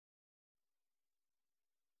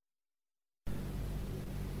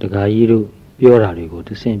The Gairu, Pura, go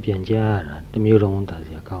to Saint Pianjara, the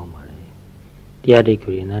Murontasia Kaumare. The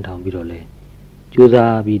Adequate and Tom Birole.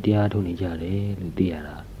 Juda be the Atonijare,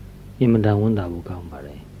 Ludiara. Imada Wunda will come by.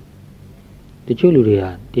 The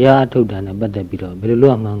Chuluria, the Ato Dana Bada Biro,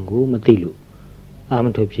 Belua Mango, Matilu,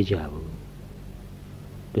 Amato Pijabu.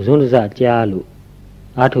 The Zonza Jalu,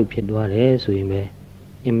 Ato Piedware, so you may,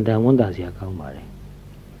 Imada Wundasia Kaumare.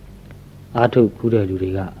 Ato Pura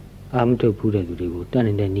Luriga, Amato Pura Lurigo, done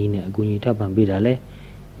in the Nina, Gunita Bambidale,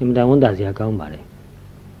 Imada Wundasia Kaumare.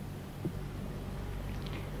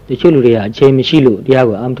 The Chuluria, Chemichilu,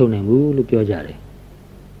 Diago, Amtonamu, Lupiojare.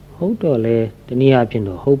 Hotole, the Nia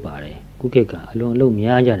Pindo, Hopare, Kukeka, alone low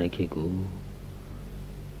Miaja Kiku.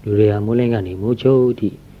 Luria Mulengani, Mucho,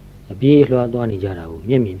 tea, a beer Luadwani Jara,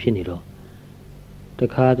 Yemi Pinito. The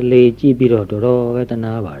card lay Gibiro, Doro,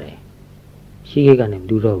 Vetanavare. Shikika and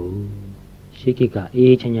Duro, Shikika,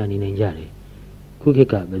 each and yan in Jari.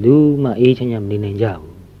 Kukeka, Badu, my each and yam in Jau.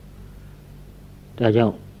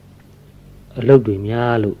 Dajong. A look to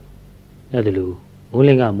Mialu, Nadalu,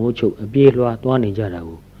 Mulenga Mucho, a beer Luadwani Jara.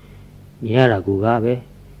 Miara Gugabe,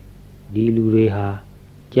 Dilureha,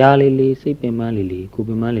 Jalili, Sipemanili,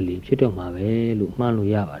 Kubimanili, Chitomabe, Lukmanu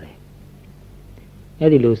Yavare.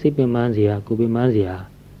 Edilu Sipemanzia, Kubimanzia,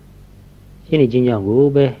 Shinijinja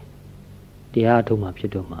Gube, Diatoma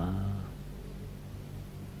Chitoma.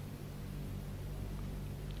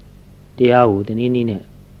 Diau, the Nine,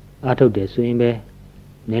 Ato de Swimbe,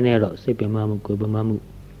 Nenero, Sipemamu, Kubimamu,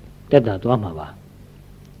 Teta Dwamava.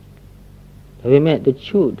 We met the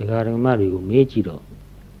shoot the Garamari Mejiro.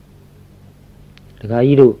 The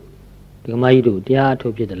Gaido, the Maido, the art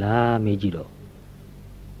of la Mejiro.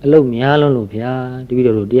 Allo Mialo Lupia, the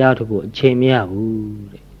video the art of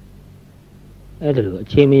Chemiabu. Edelo,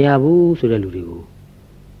 Chemiabu, so the Ludigo.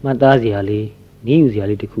 Mataziali,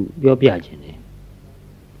 Newsiali to cook, your piagine.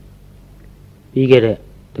 We get it,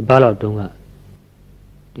 the ballot donga.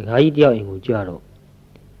 The Gaidia in Ujaro.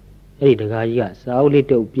 Eddie the Gaia, so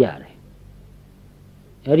little piare.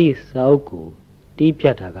 Eri Sauko, Deep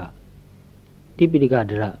Yataga,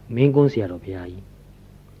 Tipigadra, Mingonsia of Yai.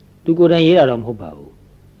 To go down here on Hobao.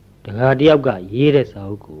 The Gadiaga, Yere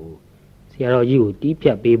Sauko, Sierra you, Deep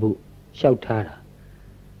Yabu, Shoutara.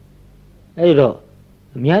 Edo,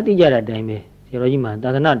 Miati Jara Dame, Sierra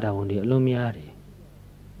does not down the Lumiare.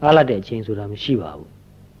 Alla de chains with a Shiva.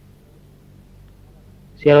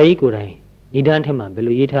 Sierra Ikurai, Nidantema,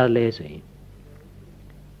 Beluita Lesson.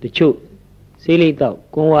 The Chu. Silly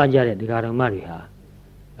thought, Conwaja the Garamariha.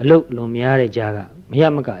 A look Lomiare Jaga,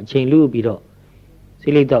 Miamaka, Chain Lu Bido.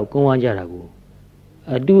 Silly thought, Conwajarago.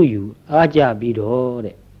 A do you, Aja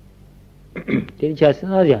Bido. Did just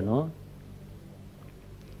no?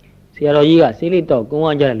 Sierra Yiga, silly thought,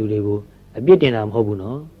 Conwaja Ludego, a bit in Am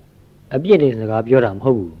Hobuno, a bit in the Gaburam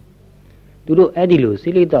Hobu. To do Edilu,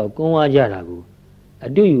 silly thought, Conwajarago. A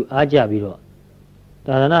do you, Aja Bido.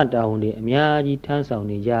 Tadanata only, Miaji Tansa on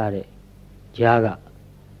the Jare. Jaga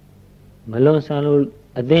Malon Sanu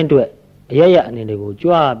attend to it, Yaya and they go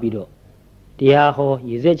Jua Bido. Diaho,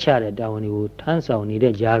 Yizecha down you, Tansa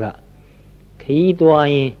needed Jaga. Kei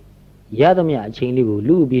Dwain, Yadamia Chingu,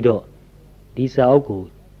 Lu Bido, Disa Oko,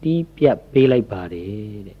 Deep Yap Pay like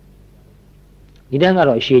Bade. Nidanga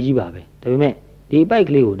Sheji Babe, the men, the bike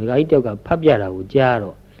Liu, the Gaitoga, Papiara,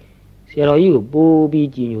 Jaro, Sierra you, Bobby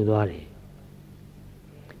Ginu Dware.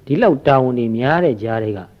 The loud down in Yare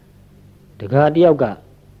Jarega. The Guardiaga,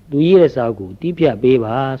 2 years ago, Tipia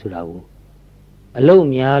Beba Surago. Allo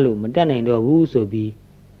Mialu, Madana and Wuso be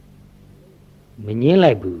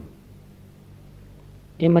Menila Boo.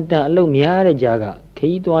 Imata Allo Miare Jaga,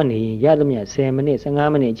 Kaitwani, Yadamia, Semane,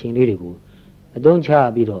 Sangamane, Chingligo. I don't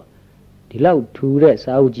char bido. The loud 2 reds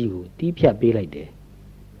out you, Tipia be like there.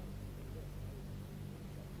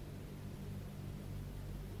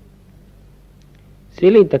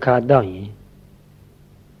 Silly the card down.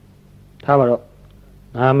 Tower,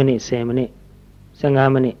 9 minutes, 7 minutes,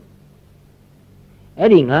 Sangamane.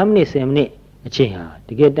 Adding 9 minutes, 7 minutes, a chiha,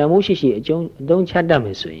 to get the Mushishi, don't chat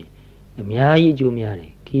damage, a Miai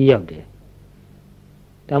Jumiari, key out there.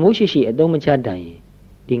 The Mushishi, a dome chat dying,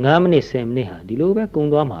 the 9 minutes, 7 minutes, the Luba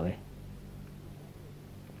Kundwamabe.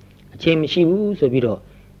 A chim she woos a bit,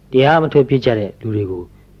 the amateur pitcher, Lurigo,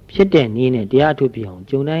 Pitan in a dear to pion,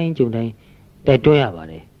 Junai, that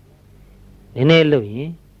doyabare. Nene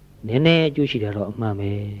Louis. Nene Jushidaro,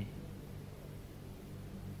 Mame.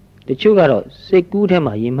 The Chugaro, say good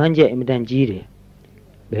hema, Yimanja Imitanjiri.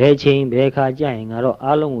 Bear chain, bear car jang, Aro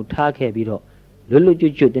Along Take Biro, Lulu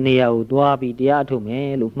Juju, the Nea, Dwabi, Diato,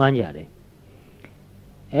 me, look manjare.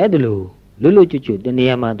 Edlu, Lulu Juju, the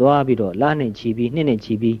Neama Dwabido, Lane Chibi, Nene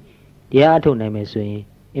Chibi, Diato Name swing,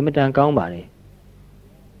 အင်မတန်ကောင်းပါတယ်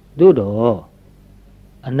သို့တော့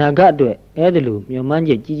အနာဂတ်အတွက်အဲ့ဒါလိုမျှော်မှန်း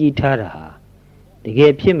ချက်ကြီးကြီးထားတာဟာတက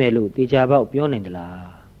ယ်ဖြစ်မယ်လို့သေချာပေါက်ပြောနိုင်သ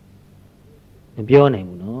လားမပြောနိုင်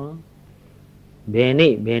ဘူးနော်ဘယ်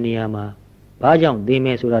နေ့ဘယ်နေရာမှာဘာကြောင့်သိမ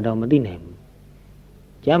ယ်ဆိုတာတော့မသိနိုင်ဘူး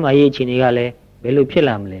ကျမ်းမာရေးအခြေအနေကလည်းဘယ်လိုဖြစ်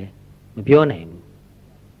လာမလဲမပြောနိုင်ဘူး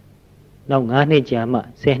နောက်9နှစ်ကြာမှ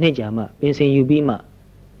10နှစ်ကြာမှပင်စင်ယူပြီးမှ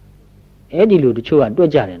အဲ့ဒီလိုတချို့ကတွ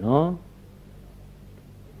က်ကြတယ်နော်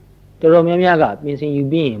တော်တော်များများကပင်စင်ယူ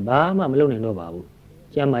ပြီးရင်ဘာမှမလုပ်နိုင်တော့ပါဘူး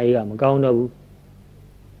ကျမ်းမာရေးကမကောင်းတော့ဘူး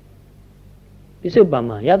ပြစ္ဆုတ်ပံ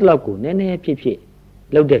မှာရတဲ့လောက်ကိုနည်းနည်းဖြစ်ဖြစ်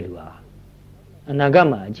လုပ်တဲ့လူဟာအနာဂတ်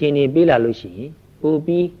မှာအခြေအနေပေးလာလို့ရှိရင်ပို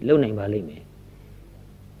ပြီးလုပ်နိုင်ပါလိမ့်မယ်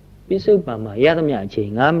ပြစ္ဆုတ်ပံမှာရသမျှအချိန်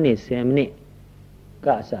9မိနစ်10မိနစ်က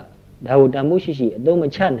အစဒါကိုတန်ဖိုးရှိရှိအသုံးမ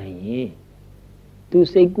ချနိုင်ရင်သူ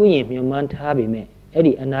စိတ်ကူးရင်မျှော်မှန်းထားပေမဲ့အဲ့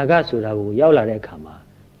ဒီအနာဂတ်ဆိုတာကိုရောက်လာတဲ့အခါမှာ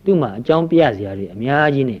သူ့မှာအကြောင်းပြစရာတွေအများ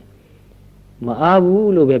ကြီးနဲ့မအား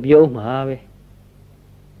ဘူးလို့ပဲပြောမှာပဲ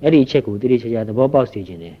အဲ့ဒီအချက်ကိုတိတိကျကျသဘောပေါက်စေ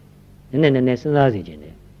ခြင်းနဲ့နည်းနည်းစဉ်းစားစေခြင်း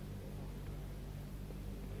နဲ့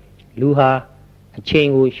လူဟာအချိန်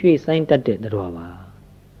ကိုရွှေ့ဆိုင်းတတ်တဲ့တော်ပါ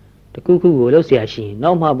တခုခုကိုလှုပ်ရှားရှိရင်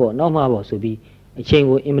နောက်မှပေါ့ဆိုပြီးအချိန်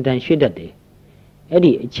ကိုအင်မတန်ရွှေ့တတ်တယ်အဲ့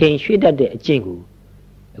ဒီအချိန်ရွှေ့တတ်တဲ့အကျင့်ကို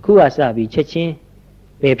အခုကစပြီးချက်ချင်း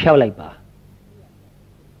ပယ်ဖြောက်လိုက်ပါ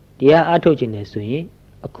တရားအားထုတ်ခြင်းနဲ့ဆိုရင်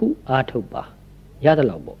အခုအားထုတ်ပါရတဲ့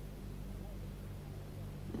လောက်ပေါ့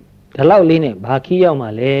ဒီလောက်လေးနဲ့ဘာခီးရောက်မှ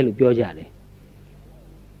လဲလို့ပြောကြတယ်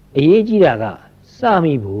အရေးကြီးတာကစ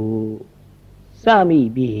မိဖို့စမိ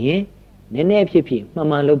ပြီးရင်နည်းနည်းဖြစ်ဖြစ်မှန်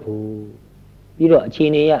မှန်လုပ်ဖို့ပြီးတော့အခြေ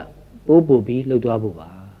အနေရပိုးပြီးလှုပ်သွားဖို့ပါ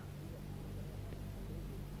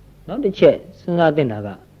နောက်တစ်ချက်စဉ်းစားသင့်တာက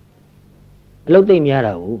အလုပ်သိမ့်များ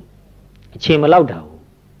တာကိုအချိန်မလောက်တာကို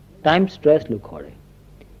time stress လို့ခေါ်တယ်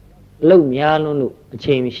အလုပ်များလွန်းလို့အ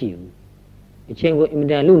ချိန်မရှိဘူးအချိန်ကိုအင်မ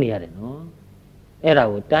တန်လုနေရတယ်နော်အဲ့ဒါ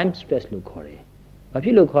ကို time stress လို့ခေါ်တယ်ဘာဖြ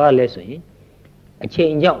စ်လို့ခေါ်ရလဲဆိုရင်အချိ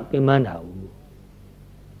န်ကြောင့်ပင်ပန်းတာ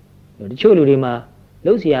ဘူးတချို့လူတွေမှာ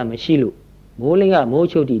လှုပ်เสียမရှိလို့မိုးလင်းကမိုး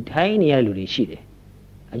ချုပ်တီထိုင်းနေရတဲ့လူတွေရှိတယ်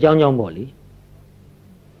အကြောင်းကြောင့်ပေါ့လေ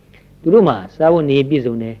သူတို့မှာစားဖို့နေပြည့်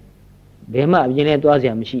စုံတယ်ဘယ်မှအပြင်နဲ့သွားเสี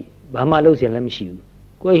ยမရှိဘာမှလုပ်เสียလည်းမရှိဘူး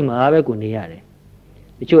ကိုယ့်အိမ်မှာပဲကိုနေရတယ်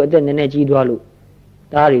တချို့အသက်နည်းနည်းကြီးသွားလို့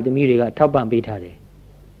သားတွေသမီးတွေကထောက်ပံ့ပေးထားတယ်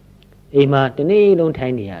အိမ်မှာတနေ့လုံးထို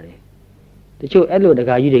င်နေရတယ်တချို့အဲ့လိုတ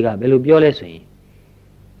ကာကြီးတွေကဘယ်လိုပြောလဲဆိုရင်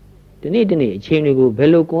ဒီနေ့အချိန်တွေကိုဘယ်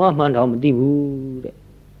လိုကွန်အားမှန်းတော့မသိဘူးတဲ့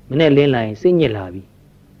မနေ့လင်းလာရင်စိတ်ညစ်လာပြီ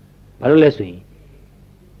ဘာလို့လဲဆိုရင်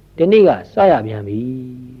ဒီနေ့ကစရပြန်ပြီ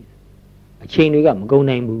အချိန်တွေကမကုန်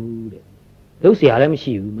နိုင်ဘူးတဲ့လှုပ်เสียလည်းမ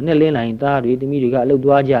ရှိဘူးမနေ့လင်းလာရင်သားတွေသမီးတွေကအလုပ်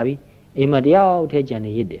သွားကြပြီအိမ်မှာတယောက်ထဲကြံ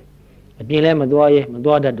နေရစ်တယ်အပြင်လည်းမသွား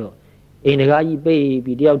တတ်တော့အိမ်တကားကြီးပိတ်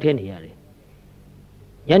ပြီးတယောက်ထဲနေရတယ်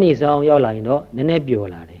ညနေဆောင်ရောက်လာရင်တော့နည်းနည်းပျော်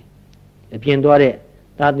လာတယ်အပြင်သွားတဲ့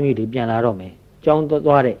သားသမီးတွေပြန်လာတော့မယ်ကျောင်း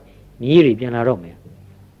သွားတဲ့မြေးတွေပြန်လာတော့မယ်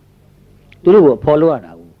သူတို့ကိုအဖော်လို့ရ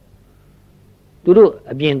တာဘူးသူတို့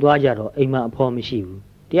အပြင်သွားကြတော့အိမ်မှာအဖော်မရှိဘူး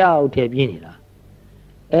တယောက်ထဲပြင်းနေတာ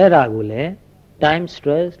အဲ့ဒါကိုလည်း time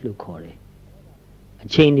stress လို့ခေါ်တယ်အ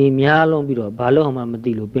ချိန်တွေများလုံးပြီးတော့ဘာလို့မှမ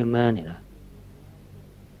သိလို့ပင်ပန်းနေတာ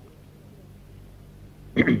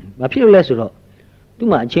ဘာဖြစ်လို့လဲဆိုတော့သူ့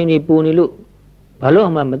မှာအချိန်တွေပိုနေလို့ဘာလို့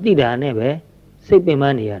မှမသိတာနဲ့ပဲစိတ်ပင်ပ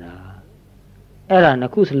န်းနေရတာအဲ့ဒါနှ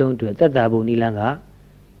စ်ခုစလုံးအတွက်သက်သာဖို့နိလန်းက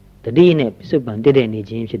တတိနဲ့ပြစ္ဆုတ်ပံတက်တဲ့နေ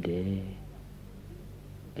ခြင်းဖြစ်တယ်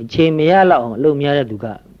အချိန်မရလောက်အောင်အလုပ်များတဲ့သူက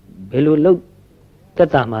ဘယ်လိုလုပ်သက်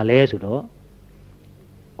သာမှာလဲဆိုတော့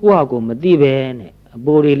ကိုယ့်ဟာကိုယ်မသိပဲနဲ့အ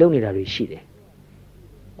ပိုတွေလုပ်နေတာတွေရှိတယ်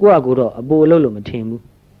ကိုယ့်ဟာကိုယ်တော့အပိုလုပ်လို့မထင်ဘူး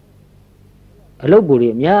အလုပ်ပိုတွေ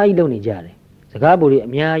အများကြီးလုပ်နေကြတယ်စကားပိုတွေအ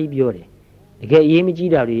များကြီးပြောတယ်တကယ်အရေးမ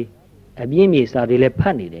ကြီးတာတွေအပြင်းပြေစာတွေလည်းဖ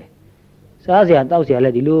တ်နေတယ်စားစရာတောက်စရာလ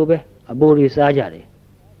ည်းဒီလိုပဲအပိုတွေစားကြတယ်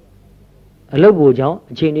အလုပ်ပိုကြောင့်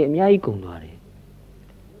အချိန်တွေအများကြီးကုန်သွားတယ်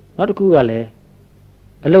နောက်တစ်ခုကလည်း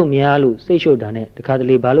အလုပ်များလို့စိတ်ရှုပ်တာနဲ့တခါတ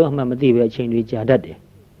လေဘာလို့အမှမသိပဲအချိန်တွေကြာတတ်တယ်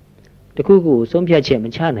တခုခုကိုဆုံးဖြတ်ချက်မ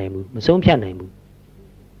ချနိုင်ဘူးမဆုံးဖြတ်နိုင်ဘူး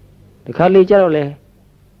တခါလေကြတော့လဲ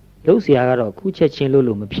လုပ်เสียကတော့ခုချက်ချင်း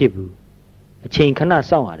လို့မဖြစ်ဘူးအချိန်ခဏ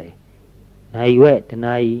စောင့်ရတယ်နိုင်ရွက်တ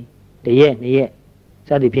နာရီတရက်နှစ်ရက်စ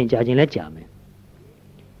သဖြင့်ကြာချင်းလဲကြာမယ်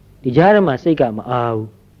ဒီကြားထဲမှာစိတ်ကမအားဘူး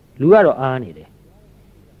လူကတော့အားနေတယ်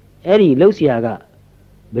အဲ့ဒီလှုပ်เสียက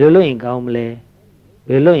ဘယ်လိုလုပ်ရင်ကောင်းမ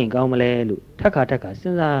လဲလို့ထက်ခါစ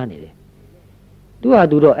ဉ်းစားနေတယ်သူဟာ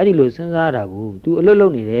သူတော့အဲ့ဒီလိုစဉ်းစားတာကို तू အလွတ်လု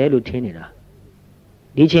ပ်နေတယ်လို့ထင်နေတာ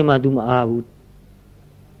ဒီအချိန်မှာ तू မအားဘူး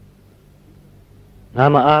ငါ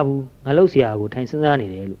မအားဘူးငါလှုပ်เสียကိုထိုင်စဉ်းစားနေ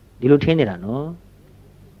တယ်လို့ဒီလိုထင်နေတာနော်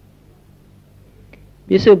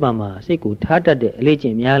ပြစ္ဆုတ်ပံမှာစိတ်ကိုထားတတ်တဲ့အလေးကျ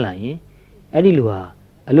င့်များလာရင်အဲ့ဒီလိုဟာ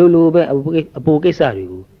လိုလိုပဲအပိုကိစ္စတွေ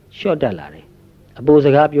ကိုရှော့တက်လာတယ်အပိုစ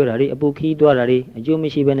ကားပြောတာတွေအပိုခီးသွားတာတွေအကျိုးမ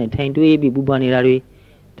ရှိဘဲနဲ့ထိုင်တွေးပြီးပူပန်နေတာတွေ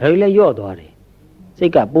ဒါတွေလည်းယော့သွားတယ်စိ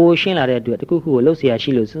တ်ကပိုရှင်းလာတဲ့အတွက်တခုခုကိုလှုပ်เสียရှိ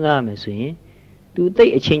လို့စဉ်းစားရမယ်ဆိုရင် သူသိ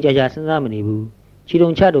အချင်းကြာစဉ်းစားမနေဘူးခြေတုံ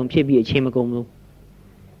ချတုံဖြစ်ပြီးအချင်းမကုန်ဘူး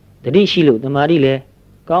တတိရှိလို့တမာတိလည်း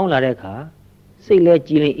ကောင်းလာတဲ့အခါစိတ်လည်း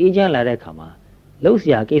ကြည်လင်အေးချမ်းလာတဲ့အခါမှာလှုပ်เ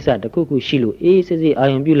สียကိစ္စတခုခုရှိလို့အေးစစ်စစ်အာ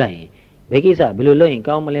ရုံပြုလိုက်ရင်ဘယ်ကိစ္စဘယ်လိုလုပ်ရင်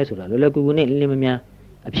ကောင်းမလဲဆိုတာလောလောကူကူနဲ့လင်းလင်းမမြန်း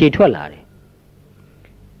အဖြေထွက်လာတယ်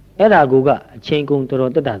အဲ့ဒါကအချင်းကုန်တော်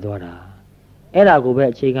တော်တက်တာသွားတာအဲ့ဒါကိုပဲ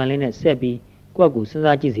အခြေခံလေးနဲ့ဆက်ပြီးကိုယ့်ကိုစဉ်း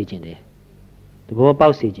စားကြည့်စေခြင်းတယ်သဘောပေါ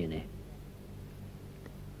က်စေခြင်းတယ်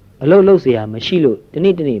အလုတ်လှုပ်เสียမရှိလို့တ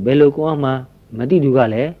နေ့တနေ့ဘယ်လိုကောင်းမှမသိသူက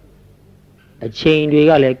လည်းအချိန်တွေ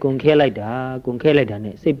ကလည်းကုန်ခဲလိုက်တာ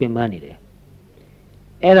နဲ့စိတ်ပင်ပန်းနေတယ်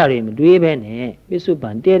အဲ့ဒါတွေမတွေးဘဲနဲ့ပြစ္ဆုတ်ပံ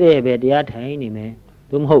တဲ့ပဲတရားထိုင်နေမယ်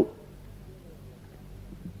သို့မဟုတ်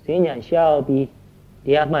စဉ္ညာရှောက်ပြီးတ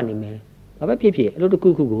ရားမှတ်နေမယ်ဘာပဲဖြစ်ဖြစ်အလုပ်တစ်ခု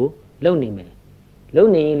ခုကိုလုပ်နေမယ်လုပ်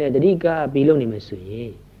နေရင်လည်းတတိကပြီးလုပ်နေမယ်ဆိုရ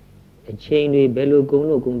င်အချိန်တွေဘယ်လိုကုန်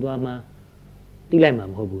လို့ကုန်သွားမှသိလိုက်မှာ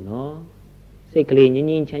မဟုတ်ဘူးနော်စိတ်ကလေးငင်း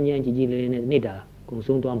ငင်းချမ်းချမ်းကြည်ကြည်လေးလေးနဲ့နေ့တာကုန်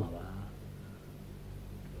ဆုံးသွားမှာပါ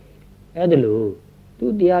အဲ့ဒါလို့သူ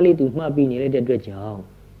တရားလေးသူမှတ်ပြီးနေလိုက်တဲ့အတွက်ကြောင့်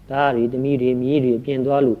သားတွေသမီးတွေမြေးတွေပြင်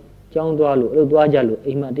သွားလို့ကြောင်းသွားလို့အလုပ်သွားကြလို့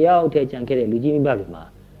အိမ်မှာတရားအုပ်ထဲကြံခဲ့တဲ့လူကြီးမိဘတွေမှာ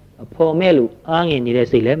အဖော်မဲ့လို့အားငင်နေတဲ့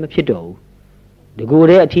စိတ်လည်းမဖြစ်တော့ဘူးတကူ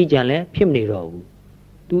တဲ့အထီးကျန်လည်းဖြစ်မနေတော့ဘူး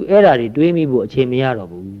သူအဲ့ဓာတွေတွေးမိဖို့အခြေမရတော့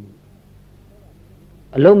ဘူး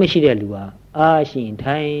အလုံးမရှိတဲ့လူဟာအားရှိရင်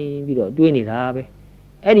ထိုင်ပြီးတော့တွေးနေတာပဲ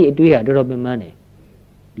အဲ့ဒီအတွေးကတော်တော်ပင်ပန်းတယ်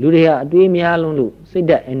လူတွေဟာအတွေးများလုံးလို့စိတ်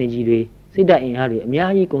ဓာတ် energy တွေစိတ်ဓာတ်အင်အားတွေအ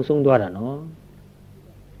များကြီးကုန်ဆုံးသွားတာနော်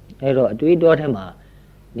အဲ့တော့အတွေးတော်ထဲမှာ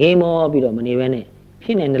ငေးမောပြီးတော့မနေဘဲနဲ့ဖြ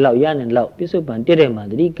စ်နေတဲ့လောက်ရနေတဲ့လောက်ပြစ္ဆုတ်ပံတက်တဲ့မှာ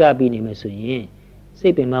တတိကပြီးနေမယ်ဆိုရင်စိ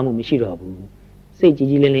တ်ပင်ပန်းမှုမရှိတော့ဘူးစိတ်ကြည်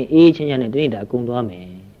ကြည်လင်းလင်းအေးချမ်းချမ်းနဲ့တနေ့တာကုန်သွားမယ်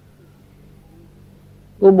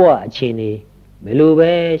ဥပ္ပဝအခြေအနေဘယ်လို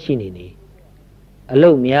ပဲရှိနေနေအလု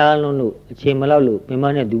တ်များလွန်းလို့အချိန်မလောက်လို့ပင်မ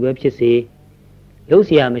နဲ့သူပဲဖြစ်စေလှုပ်เ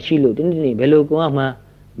สียမရှိလို့တနေ့တနေ့ဘယ်လိုကောင်းမှ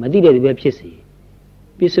မသိတဲ့သူပဲဖြစ်စေ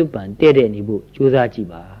ပြစ္ဆုတ်ပံတဲ့နေဖို့ကြိုးစားကြည့်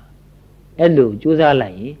ပါအဲ့လိုကြိုးစား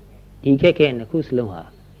လိုက်ရင်ဒီခက်ခဲနှစ်ခုစလုံးဟာ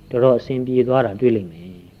တော်တော်အဆင်ပြေသွားတာတွေ့လိမ့်မယ်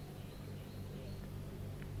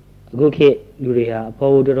အခုခေတ်လူတွေဟာအ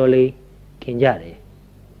ဖော်ကိုတော်တော်လေးခင်ကြတယ်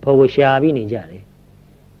အဖော်ကိုရှာပြီးနေကြတယ်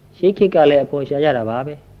ရှေးခေတ်ကလည်းအဖော်ရှာကြတာပါ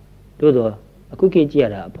ပဲသို့တော့အခုခေတ်ကြည့်ရ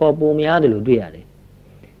တာအဖော်ပုံများတယ်လို့တွေ့ရတယ်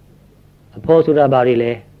အဖော်ဆိုတာဘာတွေ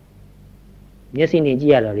လဲမျက်စိနဲ့ကြ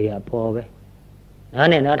ည့်ရတာတွေကအဖော်ပဲနား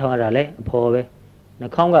နဲ့နားထောင်ရတာလည်းအဖော်ပဲနှာ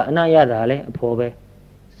ခေါင်းကအနံ့ရတာလည်းအဖော်ပဲ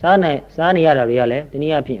စားနေရတာတွေကလည်းတန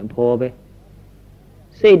ည်းအားဖြင့်အဖော်ပဲ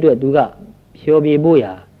စိတ်အတွက်သူကဖြောပြေဖို့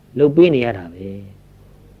ရာလှုပ်ပေးနေရတာပဲ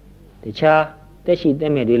တခြားတက်ရှိတ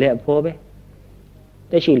က်မဲ့တွေလည်းအဖော်ပဲ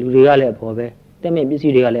တက်ရှိလူတွေကလည်းအဖော်ပဲတက်မဲ့ပစ္စ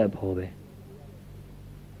ည်းတွေကလည်းအဖော်ပဲ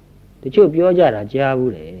တချို့ပြောကြတာကြား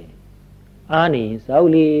ဘူးတယ်အားနေရင်စာအု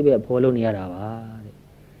ပ်လေးပဲအဖော်လုပ်နေရတာပါတဲ့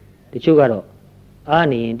တချို့ကတော့အား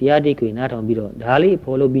နေရင်တရားတိတ်ခွေနားထောင်ပြီးတော့ဒါလေးအ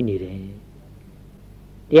ဖော်လုပ်ပြီးနေတယ်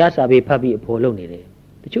တရားစာပေဖတ်ပြီးအဖော်လုပ်နေတယ်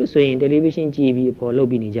တချို့ဆိုရင်တယ်လီဗီရှင်းကြည့်ပြီးအဖော်လုပ်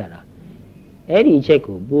ပြီးနေကြတာအဲ့ဒီအချက်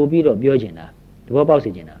ကိုပို့ပြီးတော့ပြောချင်တာသဘောပေါက်စေ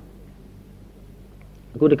ချင်တာ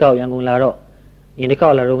အခုတစ်ခေါက်ရန်ကုန်လာတော့ဒီတစ်ခေါ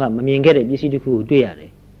က်လာတော့ကမမြင်ခဲ့တဲ့ပစ္စည်းတစ်ခုကိုတွေ့ရတ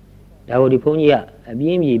ယ်ဒါကိုဒီဘုန်းကြီးကအပြ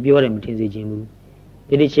င်းပြေပြောတယ်မထင်စေချင်ဘူး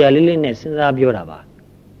ဒီချာလေးလေးနဲ့စဉ်းစားပြောတာပါ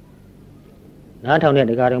နားထောင်တဲ့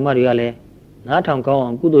တရားတော်မတွေကလည်းနားထောင်ကောင်း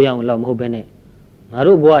အောင်ကုသိုလ်ရအောင်လောက်မဟုတ်ဘဲနဲ့ငါ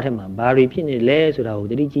တို့ဘဝထဲမှာဘာတွေဖြစ်နေလဲဆိုတာကို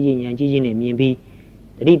တတိကြီးကြီးဉာဏ်ကြီးကြီးနဲ့မြင်ပြီး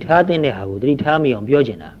တတိထားတဲ့ဟာကိုတတိထားမိအောင်ပြော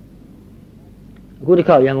ချင်တာအခုတစ်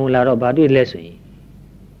ခေါက်ရန်ကုန်လာတော့ဘာတွေ့လဲဆိုရင်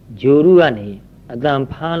ဂျိုရုကနေအတန်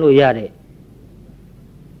ဖားလို့ရတဲ့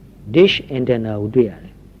dish antenna ကိုတွေ့ရတ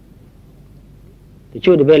ယ်တ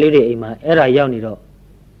ချို့တပည့်လေးတွေအိမ်မှာအဲ့ဒါရောက်နေတော့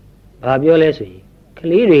ဘာပြောလဲဆိုရင်က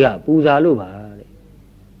လေးတွေကပူဇာလို့ပါတဲ့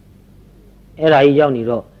အဲ့ဒါကြီးရောက်နေ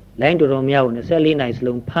တော့လိုင်းတော်တော်များကို24နိုင်စ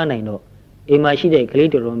လုံးဖမ်းနိုင်တော့အိမ်မှာရှိတဲ့ကလေး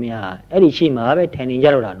တော်တော်များအဲ့ဒီရှိမှာပဲထိုင်နေကြ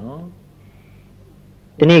တော့တာနော်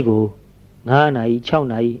ဒီနေ့ကို9နာရီ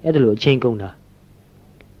6နာရီအဲ့ဒါလိုအချိန်ကုန်တာ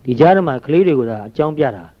ဒီကြားထဲမှာကလေးတွေကအကြောင်းပြ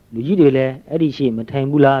တာလူကြီးတွေလည်းအဲ့ဒီရှိမထိုင်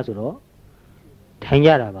ဘူးလားဆိုတော့ထိုင်ကြ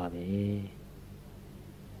တာပါပဲ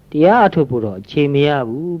တရားအထုတ်ဖို့တော့အချိန်မရ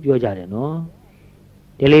ဘူးပြောကြတယ်နော်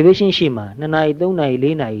တယ်လီဗီရှင်းရှိမှာ2နာရီ3နာရီ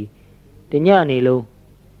4နာရီတညနေလုံး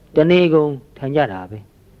တနေ့ကုန်ထိုင်ကြတာပဲ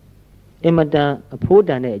အင်မတန်အဖိုးတ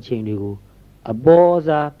န်တဲ့အချိန်တွေကိုအပေါ်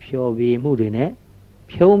စားဖျော်ဖြေမှုတွေနဲ့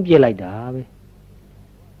ဖြုံးပြစ်လိုက်တာပဲ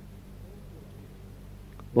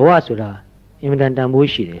ဘဝဆိုတာအင်မတန်တန်ဖိုး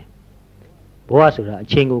ရှိတယ်ဘဝဆိုတာအ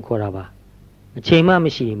ချိန်ကိုခေါ်တာပါအချိန်မှမ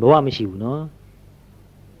ရှိရင်ဘဝမရှိဘူးနော်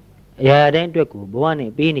အရာတိုင်းအတွက်ကိုဘဝ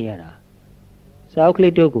နဲ့ပေးနေရတာစာအုပ်က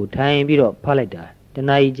လေးတို့ကိုထိုင်ပြီးတော့ဖတ်လိုက်တာ တ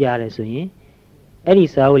နာရီကြာတယ်ဆိုရင်အဲ့ဒီ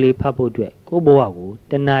စာအုပ်လေးဖတ်ဖို့အတွက်ကိုယ့်ဘဝကို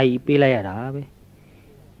တနာရီပေးလိုက်ရတာပဲ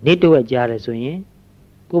နေ့တစ်ဝက်ကြာတယ်ဆိုရင်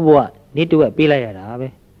ကိုယ့်ဘဝနေ့တစ်ဝက်ပေးလိုက်ရတာပဲ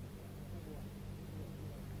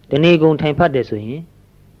တနေ့ကုန်ထိုင်ဖတ်တယ်ဆိုရင်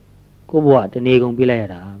ကိုယ့်ဘဝတနေ့ကုန်ပေးလိုက်ရ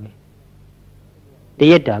တာပဲတ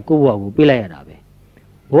ရက်တာကိုယ့်ဘဝကိုပေးလိုက်ရတာပဲ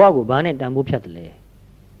ဘဝကိုဘာနဲ့တန်ဖိုးဖြတ်တယ်လဲ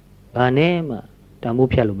ဘာနဲ့မှတန်ဖိုး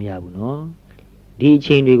ဖြတ်လို့မရဘူးနော်ဒီအ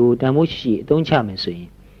ချိန်တွေကိုတန်ဖိုးရှိအသုံးချမယ်ဆိုရင်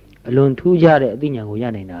အလွန်ထူးခြားတဲ့အသိဉာဏ်ကိုရ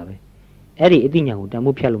နိုင်တာပဲအဲ့ဒီအသိဉာဏ်ကိုတန်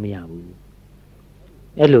ဖိုးဖြတ်လို့မရဘူး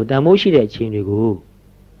အဲ့လိုတန်ဖိုးရှိတဲ့အချိန်တွေကို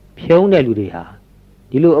ဖြုံးတဲ့လူတွေဟာ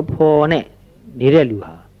ဒီလိုအဖော်နဲ့နေတဲ့လူ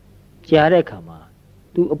ဟာကြားတဲ့အခါမှာ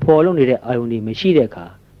သူအဖော်လုပ်နေတဲ့အာယုန်တွေမရှိတဲ့အခါ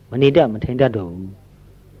မနေတတ်မထိုင်တတ်တော့ဘူး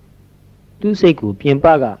သူ့စိတ်ကိုပြင်ပ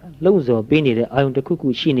ကလှုပ်ဆော်ပေးနေတဲ့အာယုန်တစ်ခုခု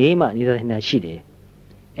ရှိနေမှနေတာနေတာရှိတယ်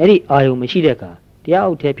အဲ့ဒီအာယုန်မရှိတဲ့အခါတရား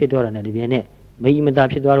ဥထဲဖြစ်သွားတာနဲ့ဒီပြင်းနဲ့မယီမတာ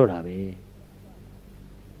ဖြစ်သွားတော့တာပဲ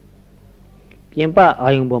ပြင်ပအာ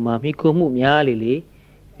ယုန်ပေါ်မှာမိခိုမှုများလေလေ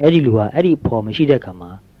အဲ့ဒီလူဟာအဲ့ဒီဖော်မရှိတဲ့အခါမှာ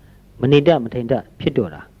မနေတတ်မထိုင်တတ်ဖြစ်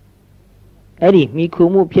တော့တာအဲ့ဒီမိခို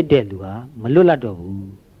မှုဖြစ်တဲ့လူဟာမလွတ်လပ်တော့ဘူး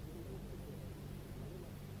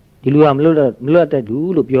ဒီလူဟာမလွတ်တတ်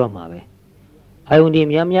ဘူးလို့ပြောရမှာပဲအာယုန်ဒီ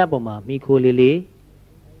များများပေါ်မှာမိခိုလေလေ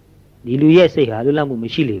ဒီလူရဲ့စိတ်ဟာလွတ်လပ်မှုမ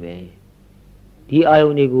ရှိလေပဲဒီအာယု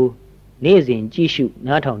န်တွေကိုနေ့စဉ်ကြည့်ရှု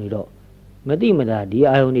နားထောင်နေတော့မတိမတာဒီ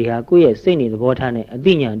အာယုန်တွေဟာကိုယ့်ရဲ့စိတ်နေသဘောထားနဲ့အ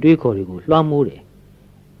သိဉာဏ်တွေးခေါ်တွေကိုလွှမ်းမိုးတယ်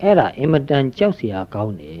အဲ့ဒါအင်မတန်ကြောက်စရာကော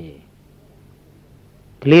င်းတယ်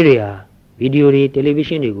ကလေးတွေဟာဗီဒီယိုတွေတယ်လီဗီ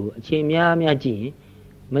ရှင်းတွေကိုအချိန်များများကြည့်ရင်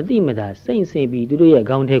မတိမတာစိတ်ဆင်ပြီးသူတို့ရဲ့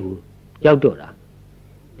ခေါင်းထဲကိုရောက်တော့တာ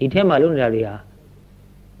ဒီထဲမှာလုပ်နေတာတွေဟာ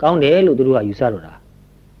ကောင်းတယ်လို့သူတို့ကယူဆတော့တာ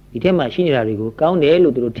ဒီထဲမှာရှိနေတာတွေကိုကောင်းတယ်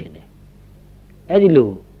လို့သူတို့ထင်တယ်အဲ့ဒီ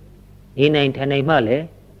လိုနေနိုင်ထိုင်နိုင်မှလည်း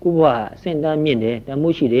ကိုယ့်ဘဝအဆင့်တန်းမြင့်တယ်တ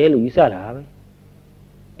မိုးရှိတယ်လို့ယူဆတာပဲ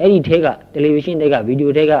အဲ့ဒီထဲကတယ်လီဗီရှင်းတွေကဗီဒီ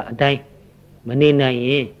ယိုတွေကအတိုင်းမနေနိုင်ရ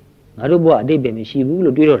င်ငါတို့ဘဝအတိတ်ပဲမရှိဘူး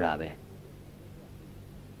လို့တွေးတော့တာပဲ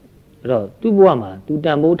အဲ့တော့သူ့ဘဝမှာသူတ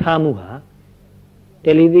န်ဖိုးထားမှုဟာတ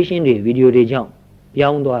ယ်လီဗီရှင်းတွေဗီဒီယိုတွေကြောင့်ပြော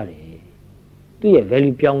င်းသွားတယ်သူ့ရဲ့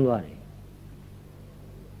value ပြောင်းသွားတယ်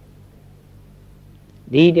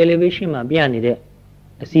ဒီတယ်လီဗီရှင်းမှာပြနေတဲ့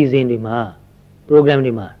အစီအစဉ်တွေမှာ program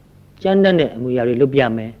တွေမှာကြမ်းတမ်းတဲ့အမှုရာတွေလုပ်ပြ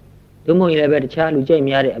မယ်။သို့မဟုတ်ရင်လည်းပဲတခြားလူကြိုက်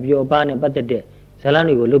များတဲ့အပျော်အပါးနဲ့ပတ်သက်တဲ့ဇာတ်လမ်း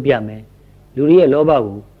တွေကိုလုပ်ပြမယ်။လူတွေရဲ့လောဘ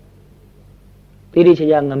ကိုတိတိကျ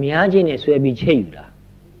ကျငမြားခြင်းနဲ့ဆွဲပြီးချိတ်ယူတာ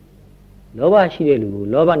။လောဘရှိတဲ့လူကို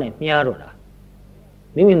လောဘနဲ့မြားတော့တာ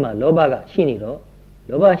။မိမိမှာလောဘကရှိနေတော့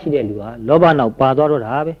လောဘရှိတဲ့လူဟာလောဘနောက်ပါသွားတော့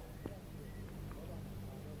တာပဲ။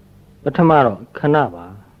ပထမတော့ခဏပါ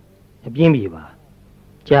အပြင်းပြေပါ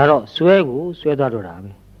။ကြာတော့ဆွဲသွားတော့တာ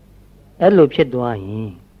ပဲ။အဲ့လိုဖြစ်သွားရ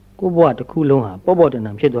င်ကိုယ့်ဘဝတစ်ခုလုံးဟာပေါ့တန်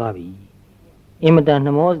ဖြစ်သွားပြီအင်မတန်နှ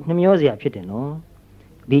မျောစရာဖြစ်တယ်နော်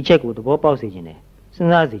ဒီချက်ကိုသဘောပေါက်စေခြင်းနဲ့စ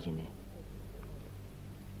ဉ်းစားစေခြင်းနဲ့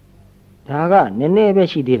ဒါကနည်းနည်းပဲ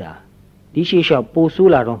ရှိသေးတာဒီရှေ့လျှောက်ပို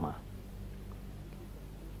ဆိုးလာတော့မှာ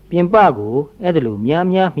ပြင်ပကိုအဲ့ဒါလိုများ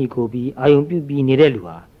မိခိုပြီးအာယုံပြုပြီးနေတဲ့လူ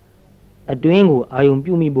ဟာအတွင်းကိုအာယုံ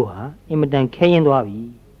ပြုမိဖို့ဟာအင်မတန်ခဲရင်သွားပြီ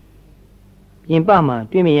ပြင်ပမှာ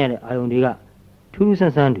တွေ့မြင်ရတဲ့အာယုံတွေကထူးဆ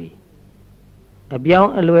န်းတွေအပြော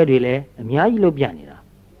င်းအလွဲတွေလည်းအများကြီးလုပ်ပြနေတာ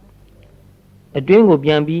အတွင်းကိုပြ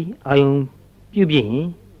န်ပြီးအာယုံပြုပြင်ရင်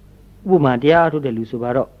ဥပမာတရားအထုတ်တဲ့လူဆိုပါ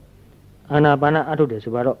တော့အာနာပါနအထုတ်တယ်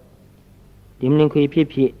ဆိုပါတော့ဒီမလင်ခွေဖြစ်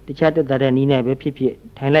တခြားတက်တဲ့နီးနဲ့ပဲဖြစ်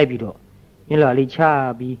ထိုင်လိုက်ပြီးတော့မျက်လွှာလေးချ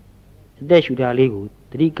ပြီးအသက်ရှူတာလေးကို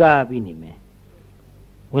သတိကပြီးနေမယ်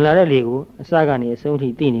ဝင်လာတဲ့လေကိုအစကနေအဆုံးထိ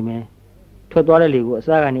သိနေမယ်ထွက်သွားတဲ့လေကိုအစ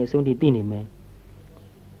ကနေအဆုံးထိသိနေမယ်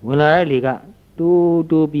ဝင်လာတဲ့လေက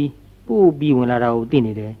တိုးပြီးပုတ်ပြီးဝင်လာတာကိုသိ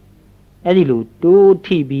နေတယ်အဲ့ဒီလိုတိုး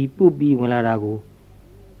ထိပြီးပုတ်ပြီးဝင်လာတာကို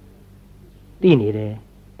သိနေတယ်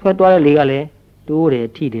ထွက်သွားတဲ့လေကလည်းတိုးတယ်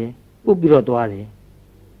ထိတယ်ပုတ်ပြီးတော့သွားတယ်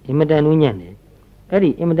အင်မတန်နူးညံ့တယ်အဲ့ဒီ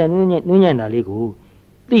အင်မတန်နူးညံ့တာလေးကို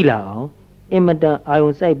သိလာအောင်အင်မတန်အာယုံ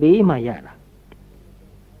စိုက်ပေးမှရတာ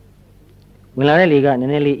ဝင်လာတဲ့လေကန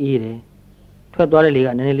ည်းနည်းလေးအေးတယ်ထွက်သွားတဲ့လေက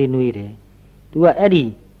နည်းနည်းလေးနှွေးတယ်သူကအဲ့ဒီ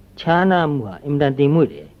ချားနာမှုဟာအင်မတန်တိမ်မွေ့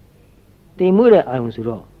တယ်တိမ်မွေ့တဲ့အာယုံဆို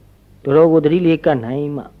တော့တော်တော်ကိုတတိလေးကတ်နိုင်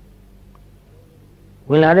မှ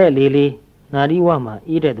ဝင်လာတဲ့လေလေးနာရီဝမှာ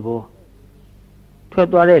အေးတဲ့သဘောထွက်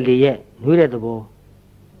သွားတဲ့လေရဲ့နှွေးတဲ့သဘော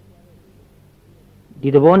ဒီ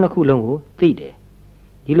သဘောနှစ်ခုလုံးကိုသိတယ်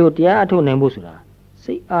ဒီလိုတရားအထုတ်နိုင်ဖို့ဆိုတာ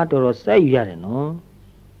စိတ်အားတော်စိုက်ယူရတယ်နော်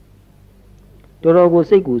တော်ကို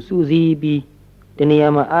စိတ်ကိုစူးစီးပြီးတဏှာ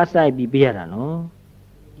မှာအားစိုက်ပြီးပြရတာနော်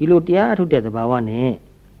ဒီလိုတရားအထုတ်တဲ့သဘာဝနဲ့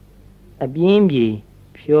အပြင်းပြေ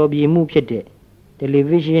ဖြောပြေမှုဖြစ်တဲ့တယ်လီ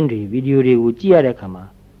ဗီရှင်းတွေဗီဒီယိုတွေကိုကြည့်ရတဲ့အခါမှာ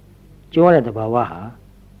ကြောတဲ့သဘာဝဟာ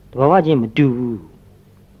သဘာဝချင်းမတူဘူး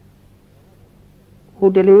ဟို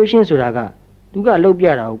တယ်လီဗီရှင်းဆိုတာက သူကလှုပ်ပြ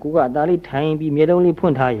တာကိုကိုကအသားလေးထိုင်ပြီးမျက်လုံးလေးဖွ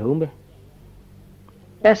င့်ထားရုံပဲ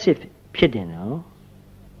passive ဖြစ်တယ်နော်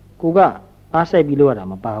ကိုကအားစိုက်ပြီးလို့ရတာ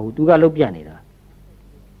မပါဘူးသူကလှုပ်ပြနေတာ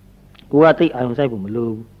ကိုကသိအာယုံစိုက်ဖို့မလို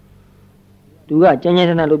ဘူးသူကကြမ်းကြမ်း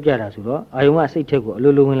တမ်းလှုပ်ပြတာဆိုတော့အာယုံကစိတ်ထက်ကိုအ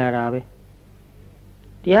လိုလိုဝင်လာတာပဲ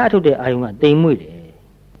တရားထုတ်တဲ့အာယုံကတိမ်မွေ့တယ်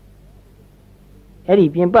အဲ့ဒီ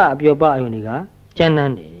ပြင်ပအပြောပအာယုံတွေကကြမ်းတ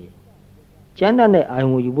မ်းတယ်ကြမ်းတမ်းတဲ့အာယုံ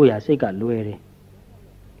ကိုယူဖို့ရစိတ်ကလွယ်တယ်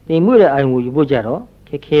တိမ်မွေ့တဲ့အာယုံကိုယူဖို့ကြတော့ခ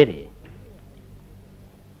က်ခဲတယ်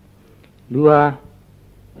လူဟာ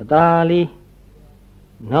အသားလေး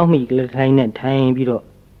နောက်မိကလေးထိုင်နဲ့ထိုင်ပြီးတော့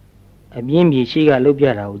အပြင်းပြေရှိကလှုပ်ပြ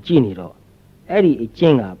တာကိုကြည့်နေတော့အဲ့ဒီအကျ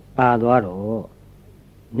င့်ကပါသွားတော့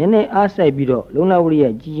နည်းနည်းအားစိုက်ပြီးတော့လုံလဝရိယ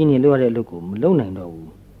ကြီးကြီးနေလို့ရတဲ့အလုပ်ကိုမလုပ်နိုင်တော့ဘူး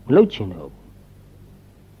မလုပ်ချင်တော့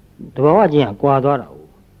ဘူးတဘာဝချင်းကကွာသွားတာ哦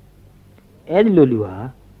အဲ့ဒီလိုလူဟာ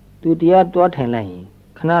သူတရားတွားထိုင်လိုက်ရင်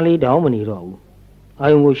ခဏလေးတောင်းမနေတော့ဘူးအာ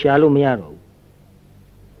ယုံကိုရှာလို့မရတော့ဘူး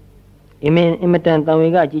အင်မတန်တန်ဝေ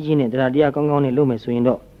ကကြီးကြီးနဲ့တရားတရားကောင်းကောင်းနဲ့လုပ်မယ်ဆိုရင်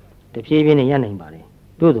တော့တဖြည်းဖြည်းနဲ့ရနိုင်ပါတယ်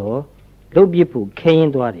သို့တော့လုပ်ပြဖို့ခဲရင်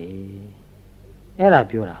သွားတယ်အဲ့ဒါ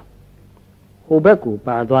ပြောတာဟိုဘက်ကို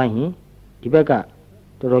ပါသွားရင်ဒီဘက်က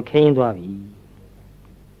တော်တော်ခဲရင်သွားပြီ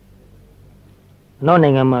နောက်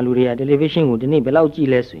နိုင်ငံမှာလူတွေကတယ်လီဗီရှင်းကိုဒီနေ့ဘယ်လောက်ကြည့်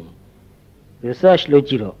လဲဆိုရင် research လုပ်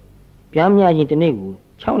ကြည့်တော့ပြားများရင်ဒီနေ့ကို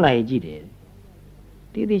6နာရီကြည့်တယ်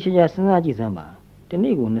တိတိကျကျစဉ်းစားကြည့်စမ်းပါဒီ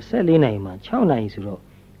နေ့ကို24နာရီမှာ6နာရီဆိုတော့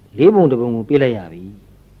၄ပုံတစ်ပုံကိုပြလိုက်ရပြီ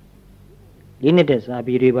လေးနှစ်တဲ့စာ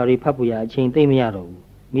ပေတွေဘာတွေဖတ်ဖို့ရအချိန်သိမ့်မရတော့ဘူး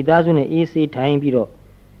မိသားစုနဲ့အေးဆေးထိုင်ပြီးတော့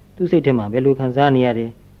သူ့စိတ်ထဲမှာဘယ်လိုခံစားနေရတယ်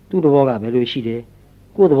သူ့သဘောကဘယ်လိုရှိတယ်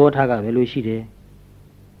ကိုယ့်သဘောထားကဘယ်လိုရှိတယ်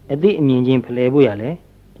အသိအမြင်ချင်းဖလှယ်ဖို့ရလဲ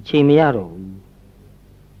အချိန်မရတော့ဘူး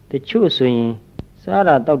တချို့ဆိုရင်စား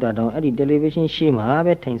တာတောက်တာတောင်အဲ့ဒီတယ်လီဗီရှင်းရှေ့မှာ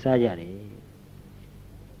ပဲထိုင်စားကြတယ်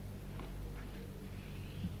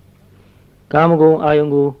ကာမဂုဏ်အာယုံ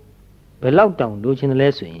ကိုဘယ်လောက်တောင်လိုချင်တယ်လဲ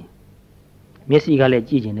ဆိုရင်မျက်စိကလည်း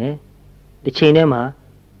ကြည့်ချင်တယ်တစ်ချိန်တည်းမှာ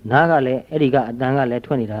နားကလည်းအဲ့ဒီကအတန်ကလည်း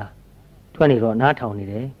ထွက်နေတော့နားထောင်နေ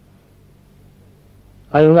တယ်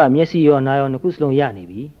အာယုံကမျက်စိရောနားရောနှစ်ခုစလုံးရနေ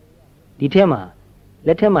ပြီဒီထဲမှာလ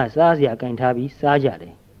က်ထက်မှာစားစရာကင်ထားပြီးစားကြတ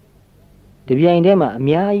ယ်တပြိုင်တည်းမှာအ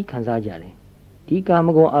များကြီးခံစားကြတယ်ဒီကာမ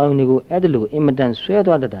ဂုဏ်အာယုံတွေကိုအဲ့ဒါလိုအင်မတန်ဆွဲ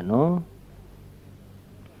သွားတတ်တာနော်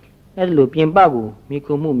အဲ့ဒါလိုပြင်ပကိုမိ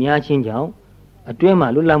ခုမှုများချင်းကြောင့်အတွင်းမှာ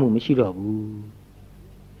လွတ်လပ်မှုမရှိတော့ဘူး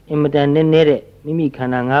အင်မတန်နဲ့တဲ့မိမိခ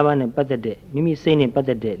န္ဓာ၅ပါးနဲ့ပတ်သက်တဲ့မိမိစိတ်နဲ့ပတ်သ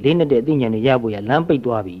က်တဲ့လေးနဲ့တဲ့အသိဉာဏ်တွေရဖို့ရလမ်းပိတ်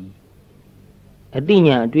သွားပြီအသိ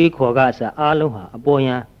ဉာဏ်အတွေးခေါ်ကအစအားလုံးဟာအပေါ်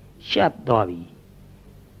ယံရှပ်သွားပြီ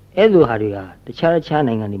အဲ့လိုဟာတွေကတခြား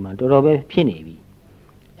နိုင်ငံတွေမှာတော်တော်ပဲဖြစ်နေပြီ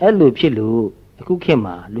အဲ့လိုဖြစ်လို့အခုခေတ်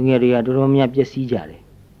မှာလူငယ်တွေကတော်တော်များပျက်စီးကြတယ်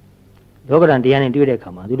လောကဓာတ်တရားနဲ့တွေ့တဲ့အခါ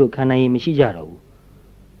မှာသူတို့ခန္ဓာရည်မရှိကြတော့ဘူး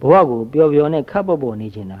ဘဝကိုပျော်ပျော်နဲ့ခပ်ပေါ်ပေါ်နေ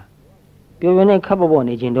ချင်တာပျော်ပျော်နဲ့ခပ်ပေါ်ပေါ်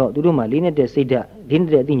နေချင်တော့သူတို့မှလေးနဲ့တဲ့စိတ်ဓာတ်လေး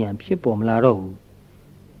နဲ့တဲ့အသိဉာဏ်ဖြစ်ပေါ်မလာတော့ဘူး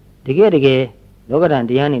တကယ်လောကဓာတ်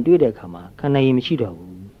တရားနဲ့တွေ့တဲ့အခါမှာခန္ဓာရည်မရှိတော့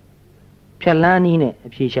ဘူးဖြတ်လန်းနည်းနဲ့အ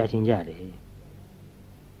ပြေရှာချင်ကြတယ်